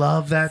 Just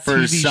love that for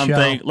TV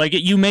something show. like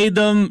you made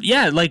them,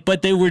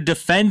 but they were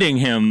defending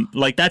him.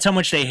 Like, that's how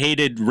much they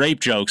hated rape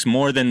jokes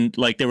more than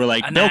like they were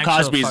like An Bill actual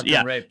Cosby's.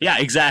 fucking rape. Yeah,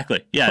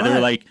 exactly. Yeah, they were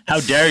like, how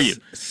dare you?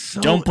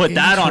 So Don't put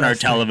that on our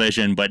interesting.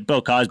 television. But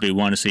Bill Cosby,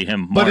 want to see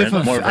him more. But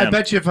more of I him.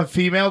 bet you if a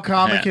female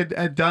comic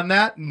had done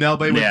that,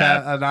 nobody would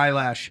bat an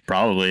eyelash.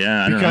 Probably,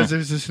 yeah. I don't Because know.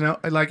 there's this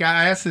like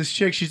I asked this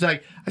chick, she's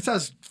like, I saw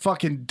this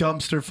fucking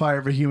dumpster fire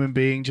of a human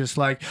being, just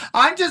like,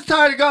 I'm just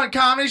tired of going to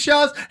comedy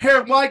shows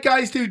hearing white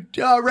guys do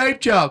rape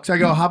jokes. I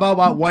go, how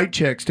about white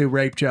chicks do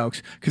rape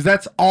jokes? Because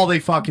that's all they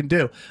fucking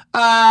do.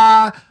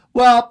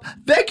 Well,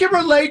 they can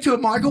relate to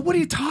it more. I go, what are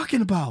you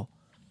talking about?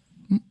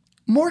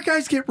 More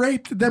guys get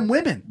raped than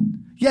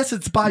women. Yes,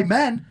 it's by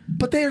men,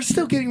 but they are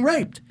still getting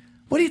raped.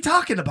 What are you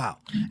talking about?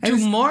 And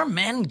Do more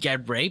men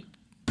get raped?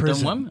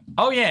 prison. women?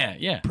 Oh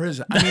yeah.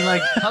 Prison. I mean,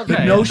 like the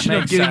Okay, notion of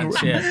makes getting,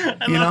 sense,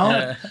 yeah. you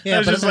know, Yeah,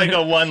 It's just like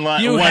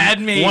a You had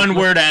me. one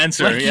word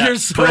answer. Like yeah. you're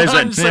so,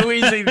 I'm so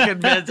easy to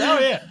convince. Oh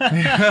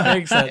yeah,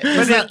 makes sense.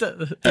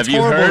 But Have you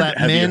horrible heard? that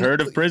Have you men-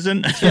 heard of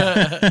prison?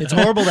 It's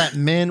horrible that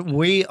men,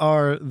 we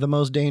are the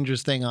most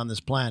dangerous thing on this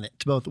planet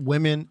to both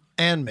women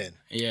and men.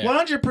 yeah.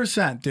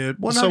 100%, dude.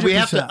 100%. So we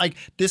have to, like,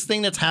 this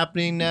thing that's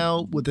happening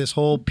now with this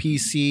whole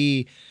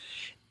PC,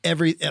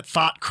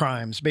 thought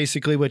crimes,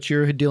 basically what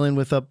you're dealing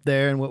with up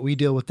there and what we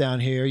deal with down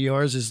here.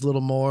 Yours is a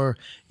little more,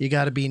 you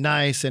got to be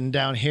nice. And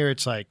down here,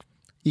 it's like,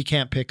 you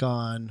can't pick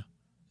on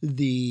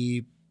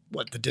the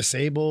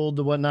disabled,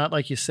 the whatnot,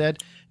 like you said.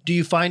 Do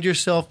you find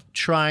yourself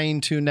trying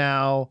to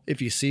now,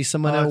 if you see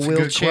someone in that's a a good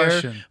wheelchair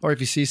question. or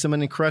if you see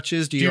someone in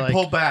crutches, do Do you you like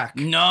pull back?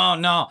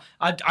 No.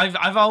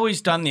 I've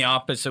always done the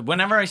opposite.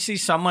 Whenever I see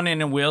someone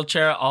in a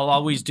wheelchair, I'll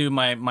always do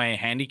my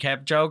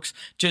handicap jokes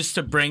just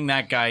to bring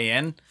that guy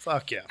in.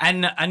 fuck yeah?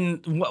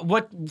 And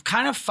what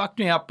kind of fucked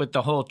me up with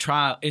the whole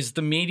trial is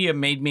the media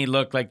made me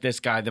look like this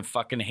guy that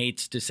fucking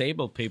hates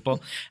disabled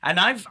people. And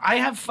I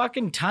have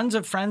fucking tons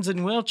of friends in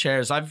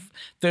wheelchairs.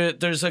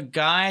 There's a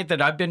guy that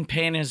I've been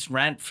paying his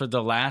rent for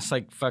the last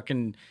like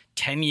fucking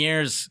 10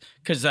 years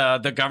because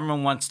the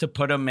government wants to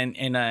put him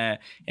in a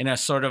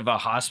sort of a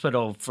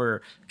hospital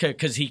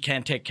because he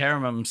can't take care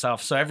of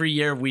himself. So every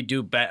year we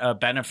do a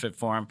benefit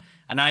for him.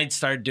 And I'd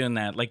started doing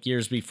that like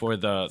years before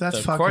the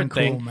fucking court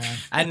thing. cool,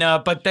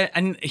 man.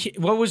 And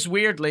what was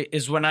weird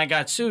is when I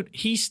got sued,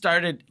 he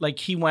started like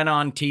he went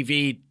on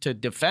TV to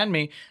defend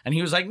me, and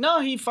he was like,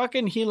 "No, he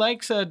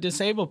likes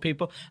disabled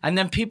people," and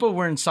then people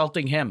were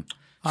insulting him.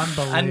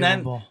 Unbelievable. And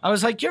then I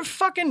was like,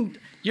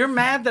 you're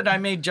mad that I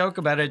made joke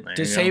about a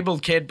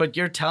disabled kid, but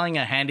you're telling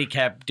a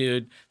handicapped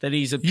dude that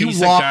he's a piece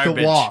of walk garbage.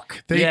 the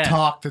walk. They Yeah.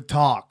 talk the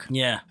talk.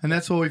 Yeah. And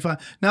that's what we find.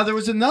 Now, there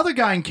was another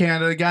guy in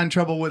Canada that got in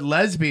trouble with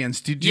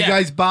lesbians. Did you Yeah.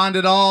 guys bond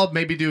at all?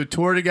 Maybe do a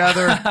tour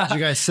together? Did you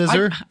guys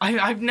scissor?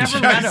 I've never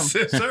met him.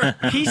 Sister?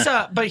 He's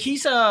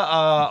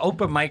a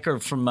open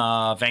micer from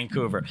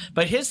Vancouver,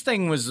 but his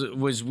thing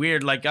was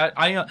weird. Like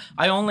I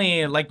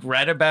only like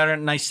read about it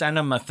and I sent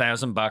him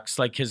 $1,000,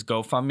 like his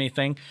GoFundMe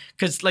thing,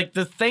 because like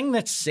the thing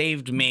that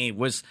saved me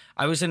was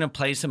I was in a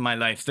place in my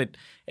life that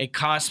it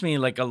cost me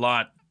like a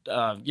lot.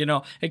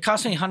 It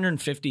cost me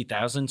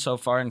 $150,000 so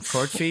far in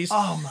court fees.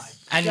 Oh, my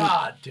And,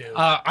 God, dude.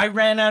 I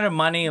ran out of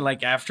money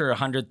like after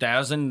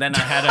 100,000. Then I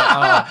had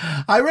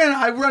a. I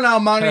run out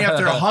of money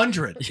after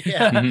 100.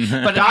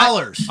 But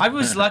Dollars. I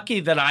was lucky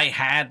that I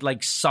had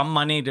like some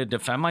money to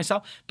defend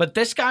myself. But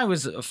this guy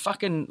was a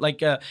fucking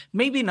like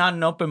maybe not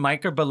an open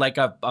micer, but like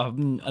a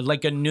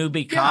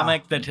newbie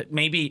comic that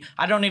maybe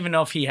I don't even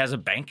know if he has a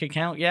bank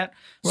account yet.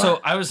 Right. So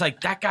I was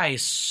like, that guy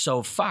is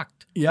so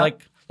fucked. Yeah.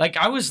 Like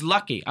I was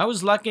lucky.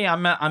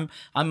 I'm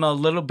a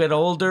little bit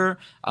older.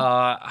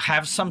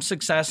 Have some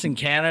success in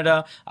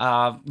Canada.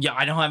 I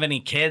don't have any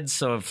kids,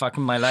 so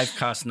fucking my life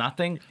costs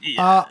nothing.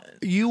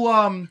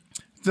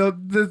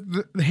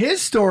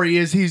 His story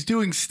is he's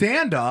doing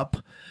stand up,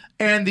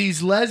 and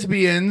these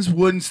lesbians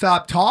wouldn't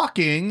stop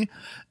talking,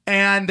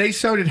 and they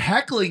started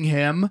heckling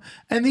him,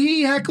 and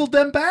he heckled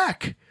them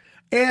back.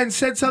 And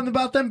said something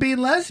about them being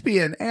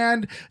lesbian.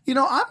 And,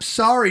 I'm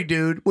sorry,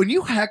 dude. When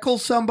you heckle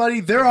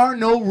somebody, there are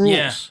no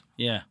rules.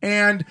 Yeah.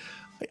 And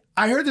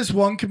I heard this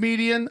one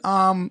comedian,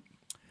 during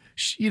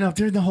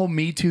the whole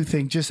Me Too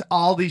thing, just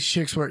all these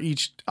chicks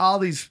all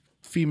these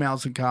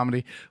females in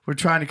comedy were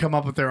trying to come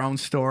up with their own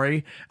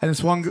story. And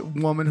this one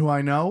woman who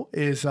I know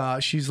is,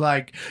 she's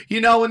like,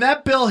 when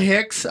that Bill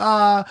Hicks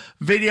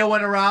video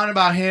went around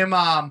about him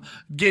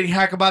getting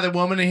heckled by the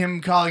woman and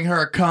him calling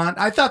her a cunt,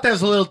 I thought that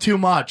was a little too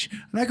much.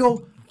 And I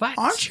go, What?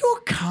 Aren't you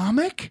a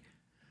comic?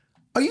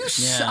 Are you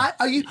Yeah.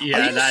 are you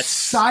that's-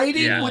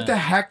 siding yeah. with the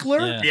heckler?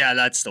 Yeah. Yeah,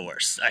 that's the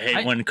worst. I hate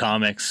I- when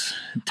comics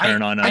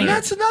turn on And other.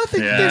 that's another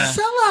thing. Yeah. They're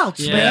sellouts,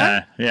 Yeah.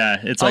 man. Yeah.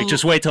 It's like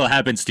just wait till it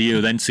happens to you,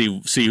 then see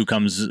who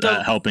comes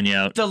helping you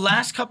out. The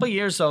last couple of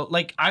years, though,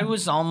 like I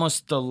was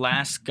almost the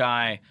last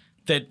guy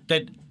that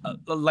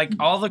like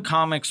all the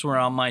comics were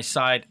on my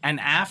side, and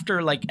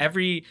after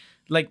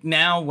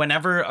now,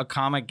 whenever a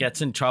comic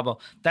gets in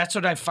trouble, that's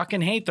what I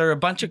fucking hate. There are a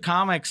bunch of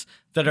comics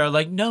that are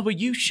like, no, but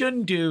you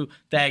shouldn't do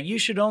that. You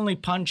should only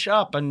punch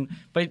up.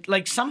 But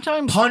like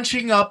sometimes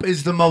Punching up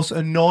is the most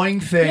annoying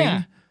thing.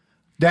 Yeah.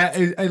 That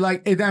is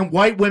and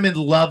white women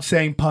love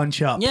saying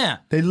punch up. Yeah.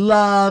 They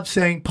love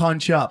saying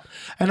punch up.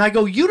 And I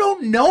go, you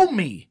don't know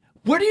me.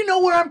 Where do you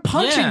know where I'm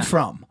punching Yeah.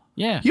 from?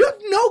 Yeah. You have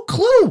no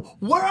clue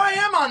where I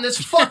am on this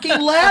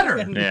fucking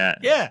ladder. Yeah.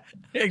 Yeah,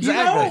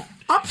 exactly.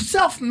 I'm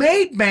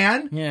self-made,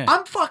 man. Yeah.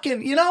 I'm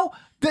fucking,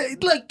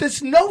 like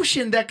this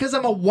notion that because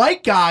I'm a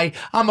white guy,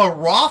 I'm a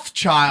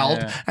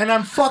Rothschild and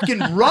I'm fucking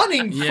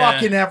running Yeah.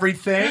 fucking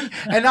everything.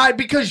 And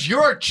because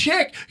you're a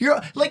chick,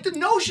 you're like the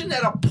notion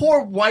that a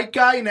poor white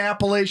guy in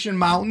Appalachian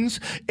Mountains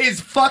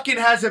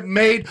hasn't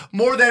made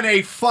more than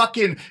a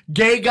fucking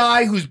gay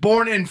guy who's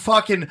born in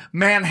fucking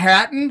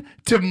Manhattan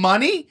to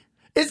money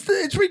That's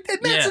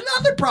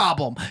another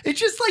problem. It's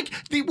just like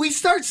we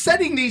start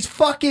setting these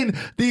fucking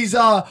these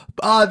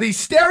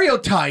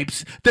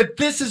stereotypes that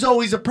this is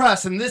always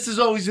oppressed and this is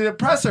always the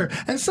oppressor.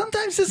 And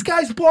sometimes this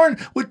guy's born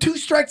with 2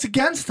 strikes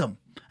against him.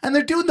 And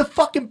they're doing the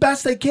fucking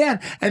best they can.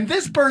 And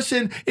this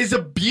person is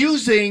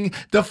abusing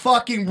the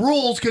fucking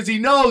rules because he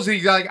knows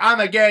he's like,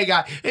 I'm a gay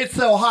guy. It's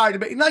so hard to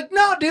be. Like,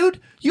 no,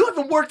 dude, you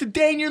haven't worked a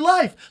day in your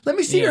life. Let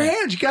me see your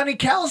hands. You got any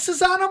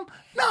calluses on them?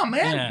 No,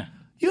 man. Yeah.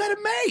 You had it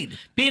made.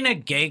 Being a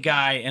gay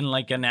guy in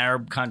like an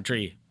Arab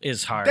country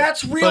is hard.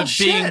 That's real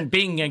shit.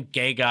 Being a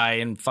gay guy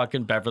in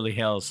fucking Beverly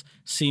Hills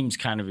seems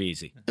kind of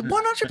easy.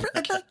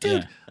 100%.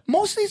 Dude,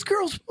 most of these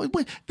girls,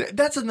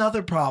 that's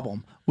another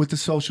problem with the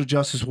social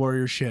justice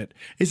warrior shit,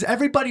 is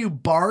everybody who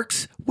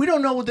barks, we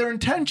don't know their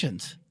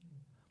intentions.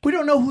 We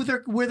don't know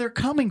where they're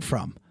coming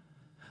from.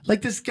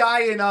 Like this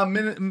guy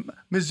in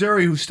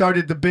Missouri who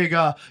started the big,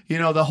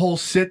 the whole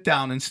sit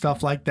down and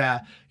stuff like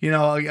that.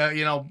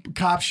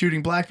 Cops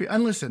shooting black people.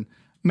 And listen,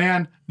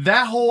 man,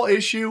 that whole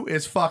issue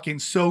is fucking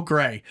so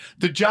gray.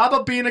 The job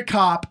of being a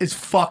cop is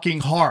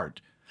fucking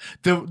hard.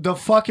 The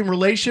fucking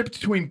relationship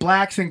between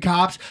blacks and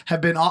cops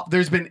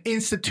there's been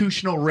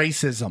institutional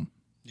racism.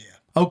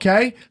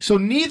 Okay? So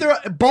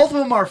both of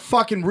them are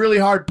fucking really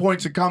hard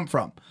points to come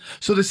from.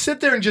 So to sit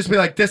there and just be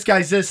like, this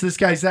guy's this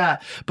guy's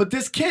that. But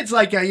this kid's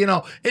like,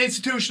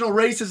 institutional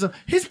racism.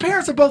 His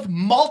parents are both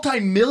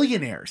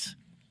multimillionaires.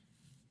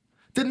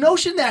 The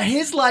notion that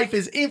his life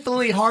is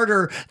infinitely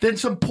harder than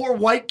some poor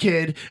white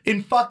kid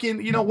in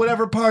fucking,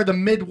 whatever part of the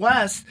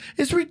Midwest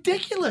is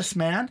ridiculous,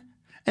 man.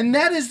 And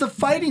that is the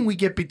fighting we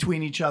get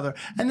between each other.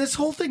 And this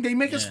whole thing, they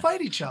make us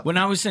fight each other. When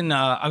I was in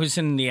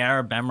the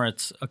Arab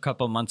Emirates a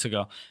couple of months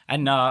ago,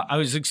 and I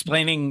was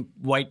explaining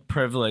white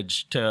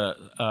privilege to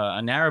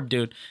an Arab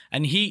dude,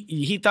 and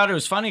he thought it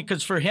was funny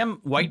because for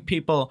him, white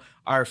people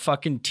are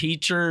fucking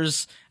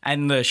teachers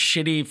and the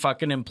shitty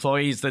fucking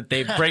employees that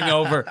they bring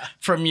over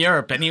from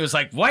Europe. And he was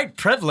like, white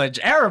privilege,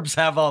 Arabs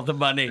have all the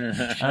money.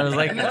 I was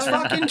like, that's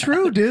fucking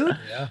true, dude.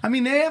 Yeah. I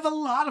mean, they have a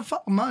lot of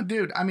fun.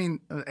 Dude, I mean,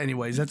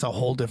 anyways, that's a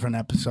whole different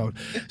episode.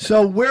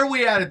 So where are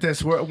we at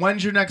this?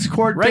 When's your next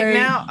court right day? Right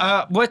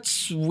now,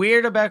 what's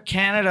weird about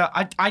Canada,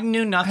 I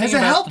knew nothing Has it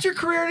helped your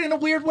career in a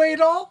weird way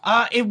at all?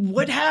 It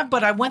would have,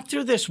 but I went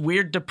through this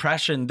weird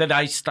depression that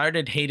I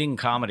started hating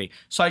comedy.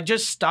 So I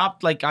just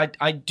stopped. Like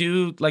I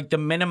do like the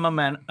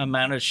minimum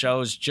amount of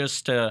shows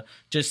just to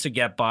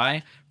get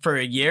by for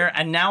a year.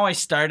 And now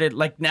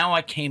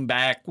I came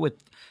back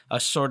with a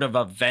sort of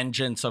a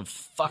vengeance of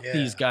fuck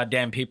these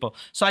goddamn people.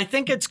 So I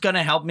think it's going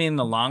to help me in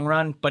the long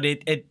run, but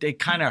it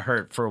kind of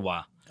hurt for a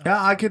while.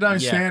 Yeah, I could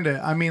understand it.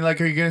 I mean, like,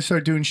 are you going to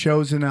start doing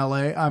shows in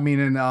LA? I mean,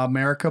 in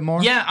America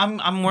more? Yeah,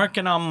 I'm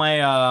working on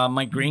my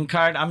my green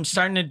card. I'm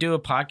starting to do a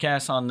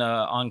podcast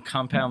on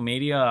Compound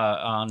Media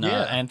on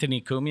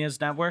Anthony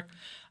Cumia's network.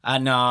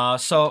 And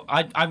so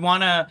I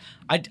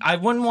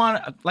wouldn't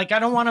want, like, I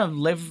don't want to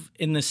live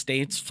in the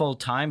States full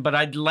time, but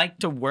I'd like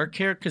to work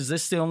here because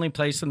this is the only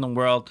place in the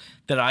world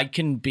that I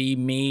can be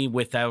me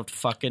without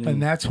fucking.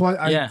 And that's what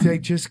they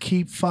just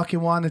keep fucking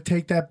wanting to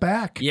take that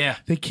back. Yeah.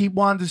 They keep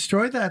wanting to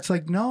destroy that. It's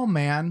like, no,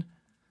 man.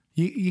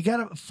 You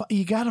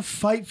gotta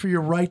fight for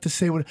your right to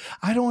say what.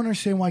 I don't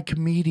understand why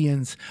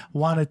comedians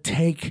want to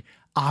take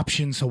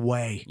options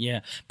away.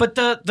 Yeah, but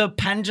the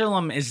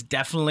pendulum is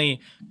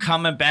definitely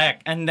coming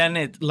back, and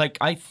then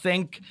I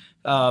think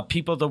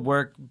people that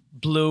work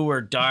blue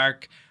or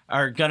dark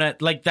are gonna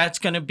that's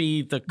gonna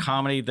be the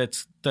comedy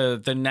that's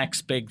the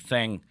next big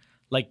thing.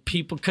 Like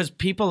because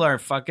people are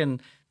fucking.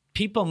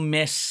 People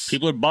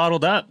are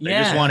bottled up. They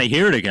just want to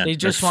hear it again. They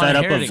just They're fed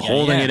up of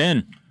holding it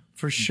in.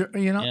 For sure,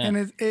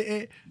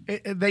 and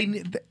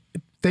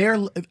they're.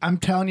 I'm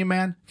telling you,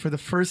 man. For the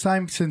first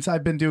time since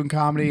I've been doing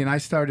comedy, and I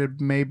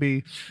started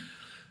maybe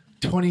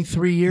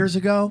 23 years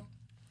ago,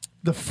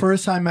 the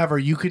first time ever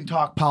you can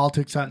talk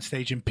politics on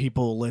stage and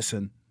people will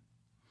listen.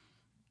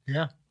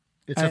 Yeah.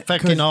 It's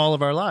affecting all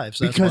of our lives.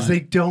 That's because they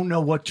don't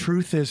know what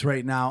truth is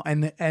right now.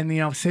 And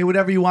say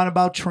whatever you want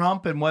about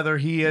Trump and whether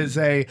he's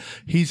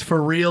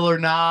for real or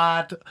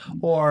not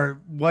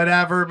or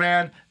whatever,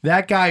 man.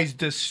 That guy's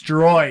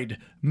destroyed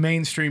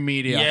mainstream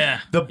media. Yeah.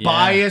 The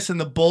bias and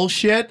the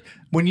bullshit.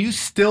 When you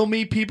still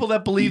meet people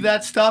that believe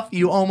that stuff,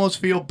 you almost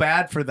feel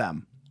bad for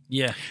them.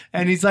 Yeah.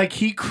 And he's like,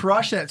 he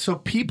crushed that. So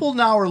people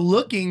now are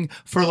looking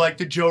for like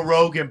the Joe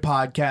Rogan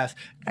podcast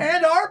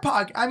and our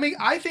podcast. I mean,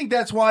 I think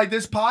that's why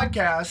this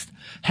podcast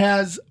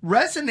has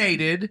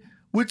resonated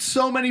with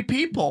so many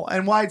people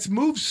and why it's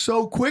moved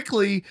so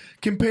quickly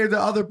compared to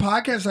other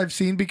podcasts I've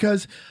seen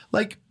because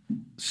like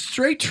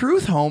straight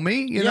truth,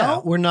 homie, you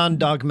know? We're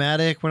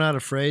non-dogmatic. We're not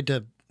afraid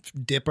to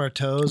dip our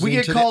toes. We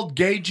get called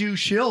gay Jew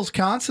shills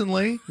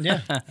constantly. Yeah.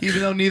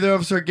 Even though neither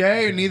of us are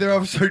gay or neither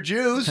of us are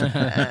Jews.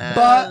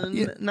 But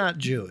not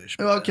Jewish.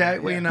 Okay.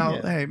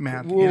 Well, hey,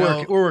 man.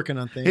 We're working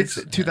on things.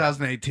 It's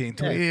 2018.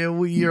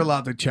 Yeah. You're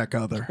allowed to check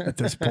other at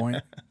this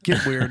point.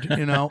 Get weird,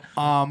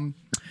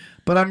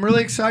 But I'm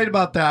really excited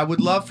about that. I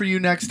would love for you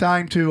next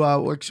time to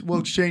we'll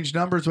exchange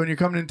numbers when you're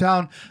coming in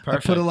town.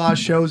 Perfect. I put a lot of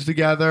shows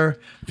together.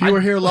 If you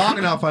were here long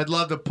enough, I'd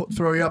love to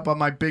throw you up on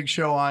my big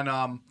show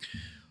on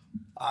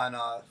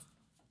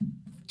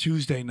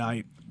Tuesday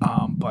night.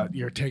 But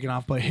you're taking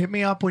off. But hit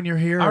me up when you're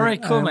here. All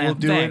right, cool, and man. We'll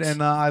do Thanks. it.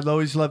 And I'd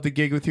always love to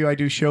gig with you. I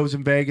do shows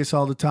in Vegas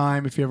all the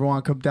time. If you ever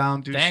want to come down,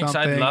 do Thanks,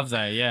 something. I'd love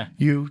that. Yeah.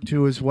 You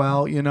too as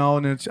well, you know.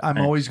 And I'm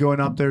always going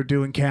up there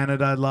doing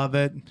Canada. I love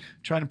it.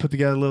 Trying to put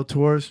together little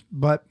tours.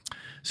 But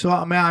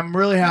so, man, I'm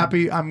really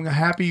happy. I'm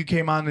happy you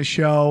came on the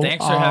show.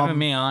 Thanks for having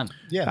me on.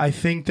 Yeah. I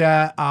think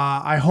that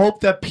I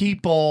hope that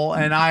people,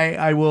 and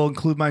I will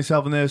include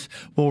myself in this,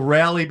 will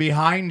rally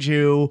behind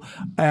you.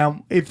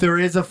 If there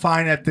is a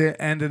fine at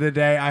the end of the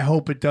day, I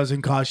hope it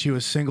doesn't cost you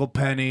a single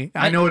penny.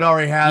 I know it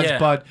already has, Yeah.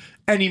 but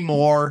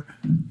anymore,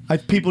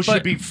 people should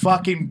But- be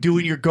fucking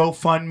doing your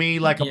GoFundMe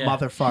like a Yeah.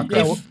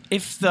 motherfucker.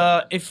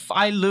 If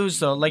I lose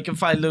though, like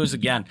if I lose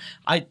again,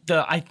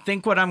 I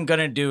think what I'm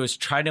gonna do is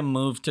try to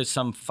move to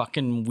some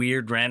fucking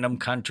weird random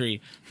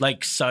country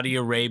like Saudi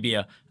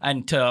Arabia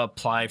and to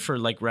apply for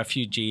like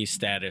refugee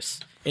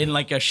status in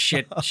like a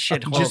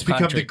shithole Just become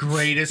country. the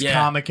greatest Yeah.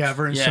 comic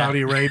ever in Yeah.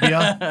 Saudi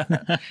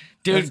Arabia.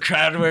 Dude,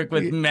 crowd work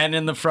with men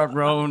in the front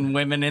row and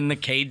women in the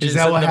cages Is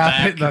that in what the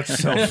happened? back.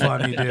 That's so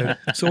funny, dude.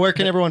 So where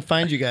can everyone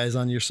find you guys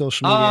on your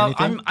social media?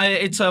 Anything?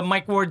 It's a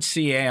Mike Ward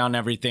CA on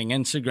everything: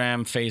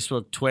 Instagram,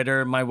 Facebook,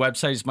 Twitter. My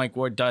website is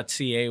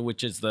mikeward.ca,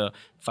 which is the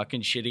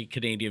fucking shitty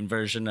Canadian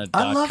version of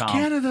I love .com.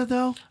 Canada,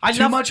 though. I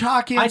Too love- much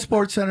hockey on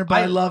Sports Center, but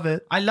I love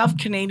it. I love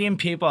Canadian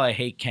people. I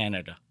hate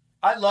Canada.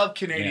 I love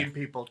Canadian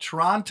people.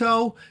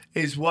 Toronto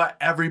is what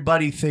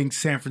everybody thinks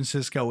San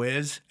Francisco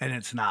is, and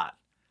it's not.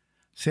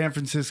 San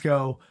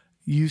Francisco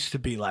used to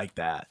be like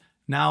that.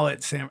 Now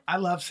I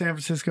love San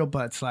Francisco,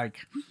 but it's like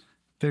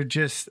they're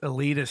just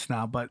elitist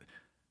now. But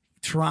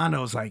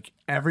Toronto's like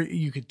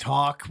you could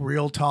talk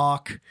real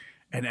talk,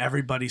 and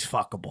everybody's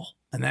fuckable,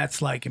 and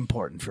that's like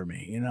important for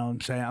me. You know what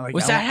I'm saying? Like,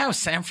 Was that how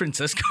San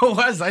Francisco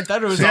was? I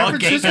thought it was San all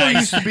gay Francisco guys.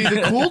 used to be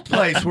the cool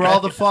place where all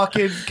the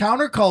fucking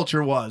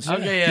counterculture was.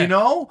 Okay, yeah. You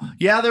know?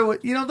 Yeah, there was.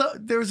 You know,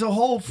 there was a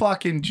whole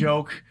fucking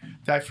joke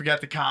that I forgot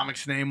the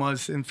comic's name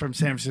was from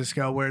San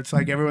Francisco, where it's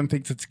like everyone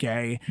thinks it's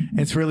gay.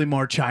 It's really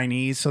more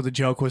Chinese. So the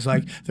joke was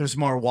like, "There's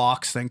more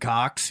walks than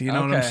cocks." You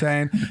know what I'm Okay.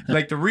 saying?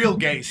 Like the real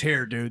gays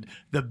here, dude.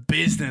 The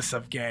business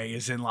of gay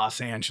is in Los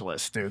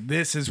Angeles, dude.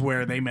 This is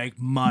where they make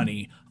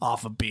money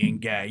off of being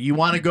gay. You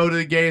want to go to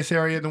the gayest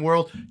area in the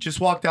world?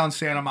 Just walk down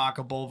Santa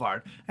Monica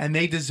Boulevard, and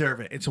they deserve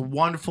it. It's a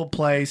wonderful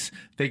place.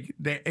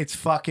 It's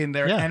fucking.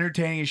 They're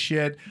entertaining as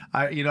shit.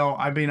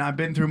 I've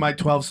been through my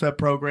 12-step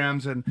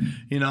programs, and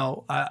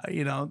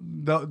a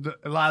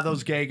lot of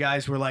those gay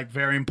guys were like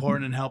very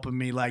important in helping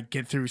me like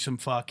get through some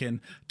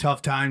fucking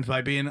tough times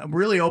by being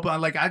really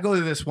open. Like I go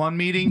to this one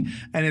meeting,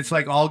 and it's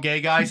like all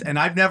gay guys, and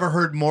I've never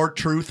heard more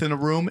truth in a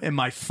room in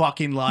my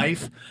fucking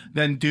life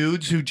than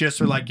dudes who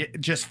just are like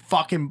just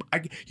fucking.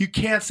 You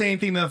can't say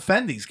anything to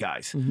offend these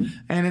guys,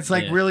 and it's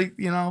like really,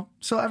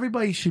 So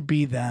everybody should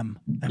be them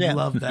and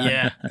love them.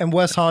 Yeah. And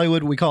West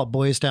Hollywood, we call it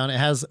Boys Town. It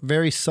has a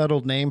very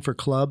subtle name for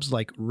clubs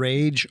like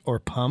Rage or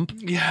Pump.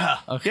 Yeah.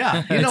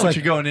 Yeah. You know It's what like-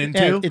 you're going into.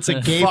 Yeah, it's a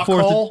gay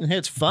Fuckhole.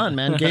 It's fun,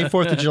 man. Gay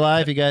 4th of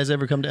July. If you guys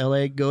ever come to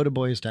LA, go to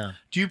Boys Town.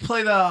 Do you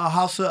play the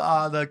house,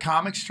 the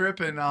comic strip,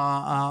 and or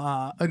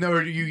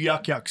are you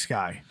Yuck Yucks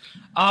guy?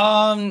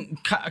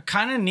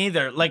 Kind of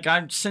neither. Like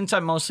since I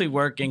mostly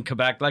work in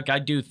Quebec, like I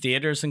do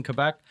theaters in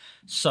Quebec.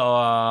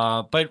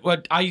 So, but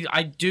what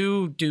I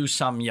do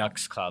some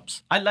Yucks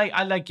clubs. I like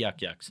Yuck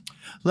Yucks.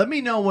 Let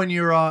me know when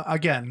you're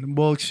again.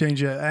 We'll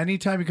exchange it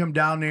anytime you come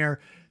down there.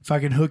 If I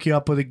can hook you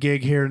up with a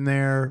gig here and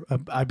there,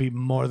 I'd be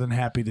more than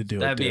happy to do it.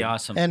 That'd be dude.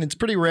 awesome. And it's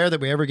pretty rare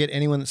that we ever get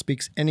anyone that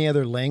speaks any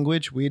other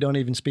language. We don't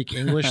even speak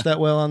English that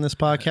well on this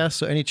podcast.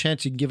 So any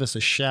chance you can give us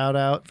a shout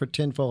out for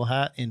Tinfoil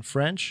Hat in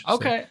French?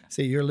 Okay.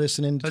 So you're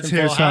listening to Let's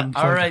Tinfoil hear Hat.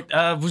 something. All right,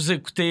 vous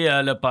écoutez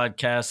le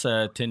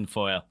podcast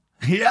Tinfoil.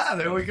 Yeah,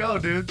 there we go,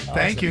 dude.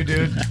 Thank you,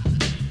 dude.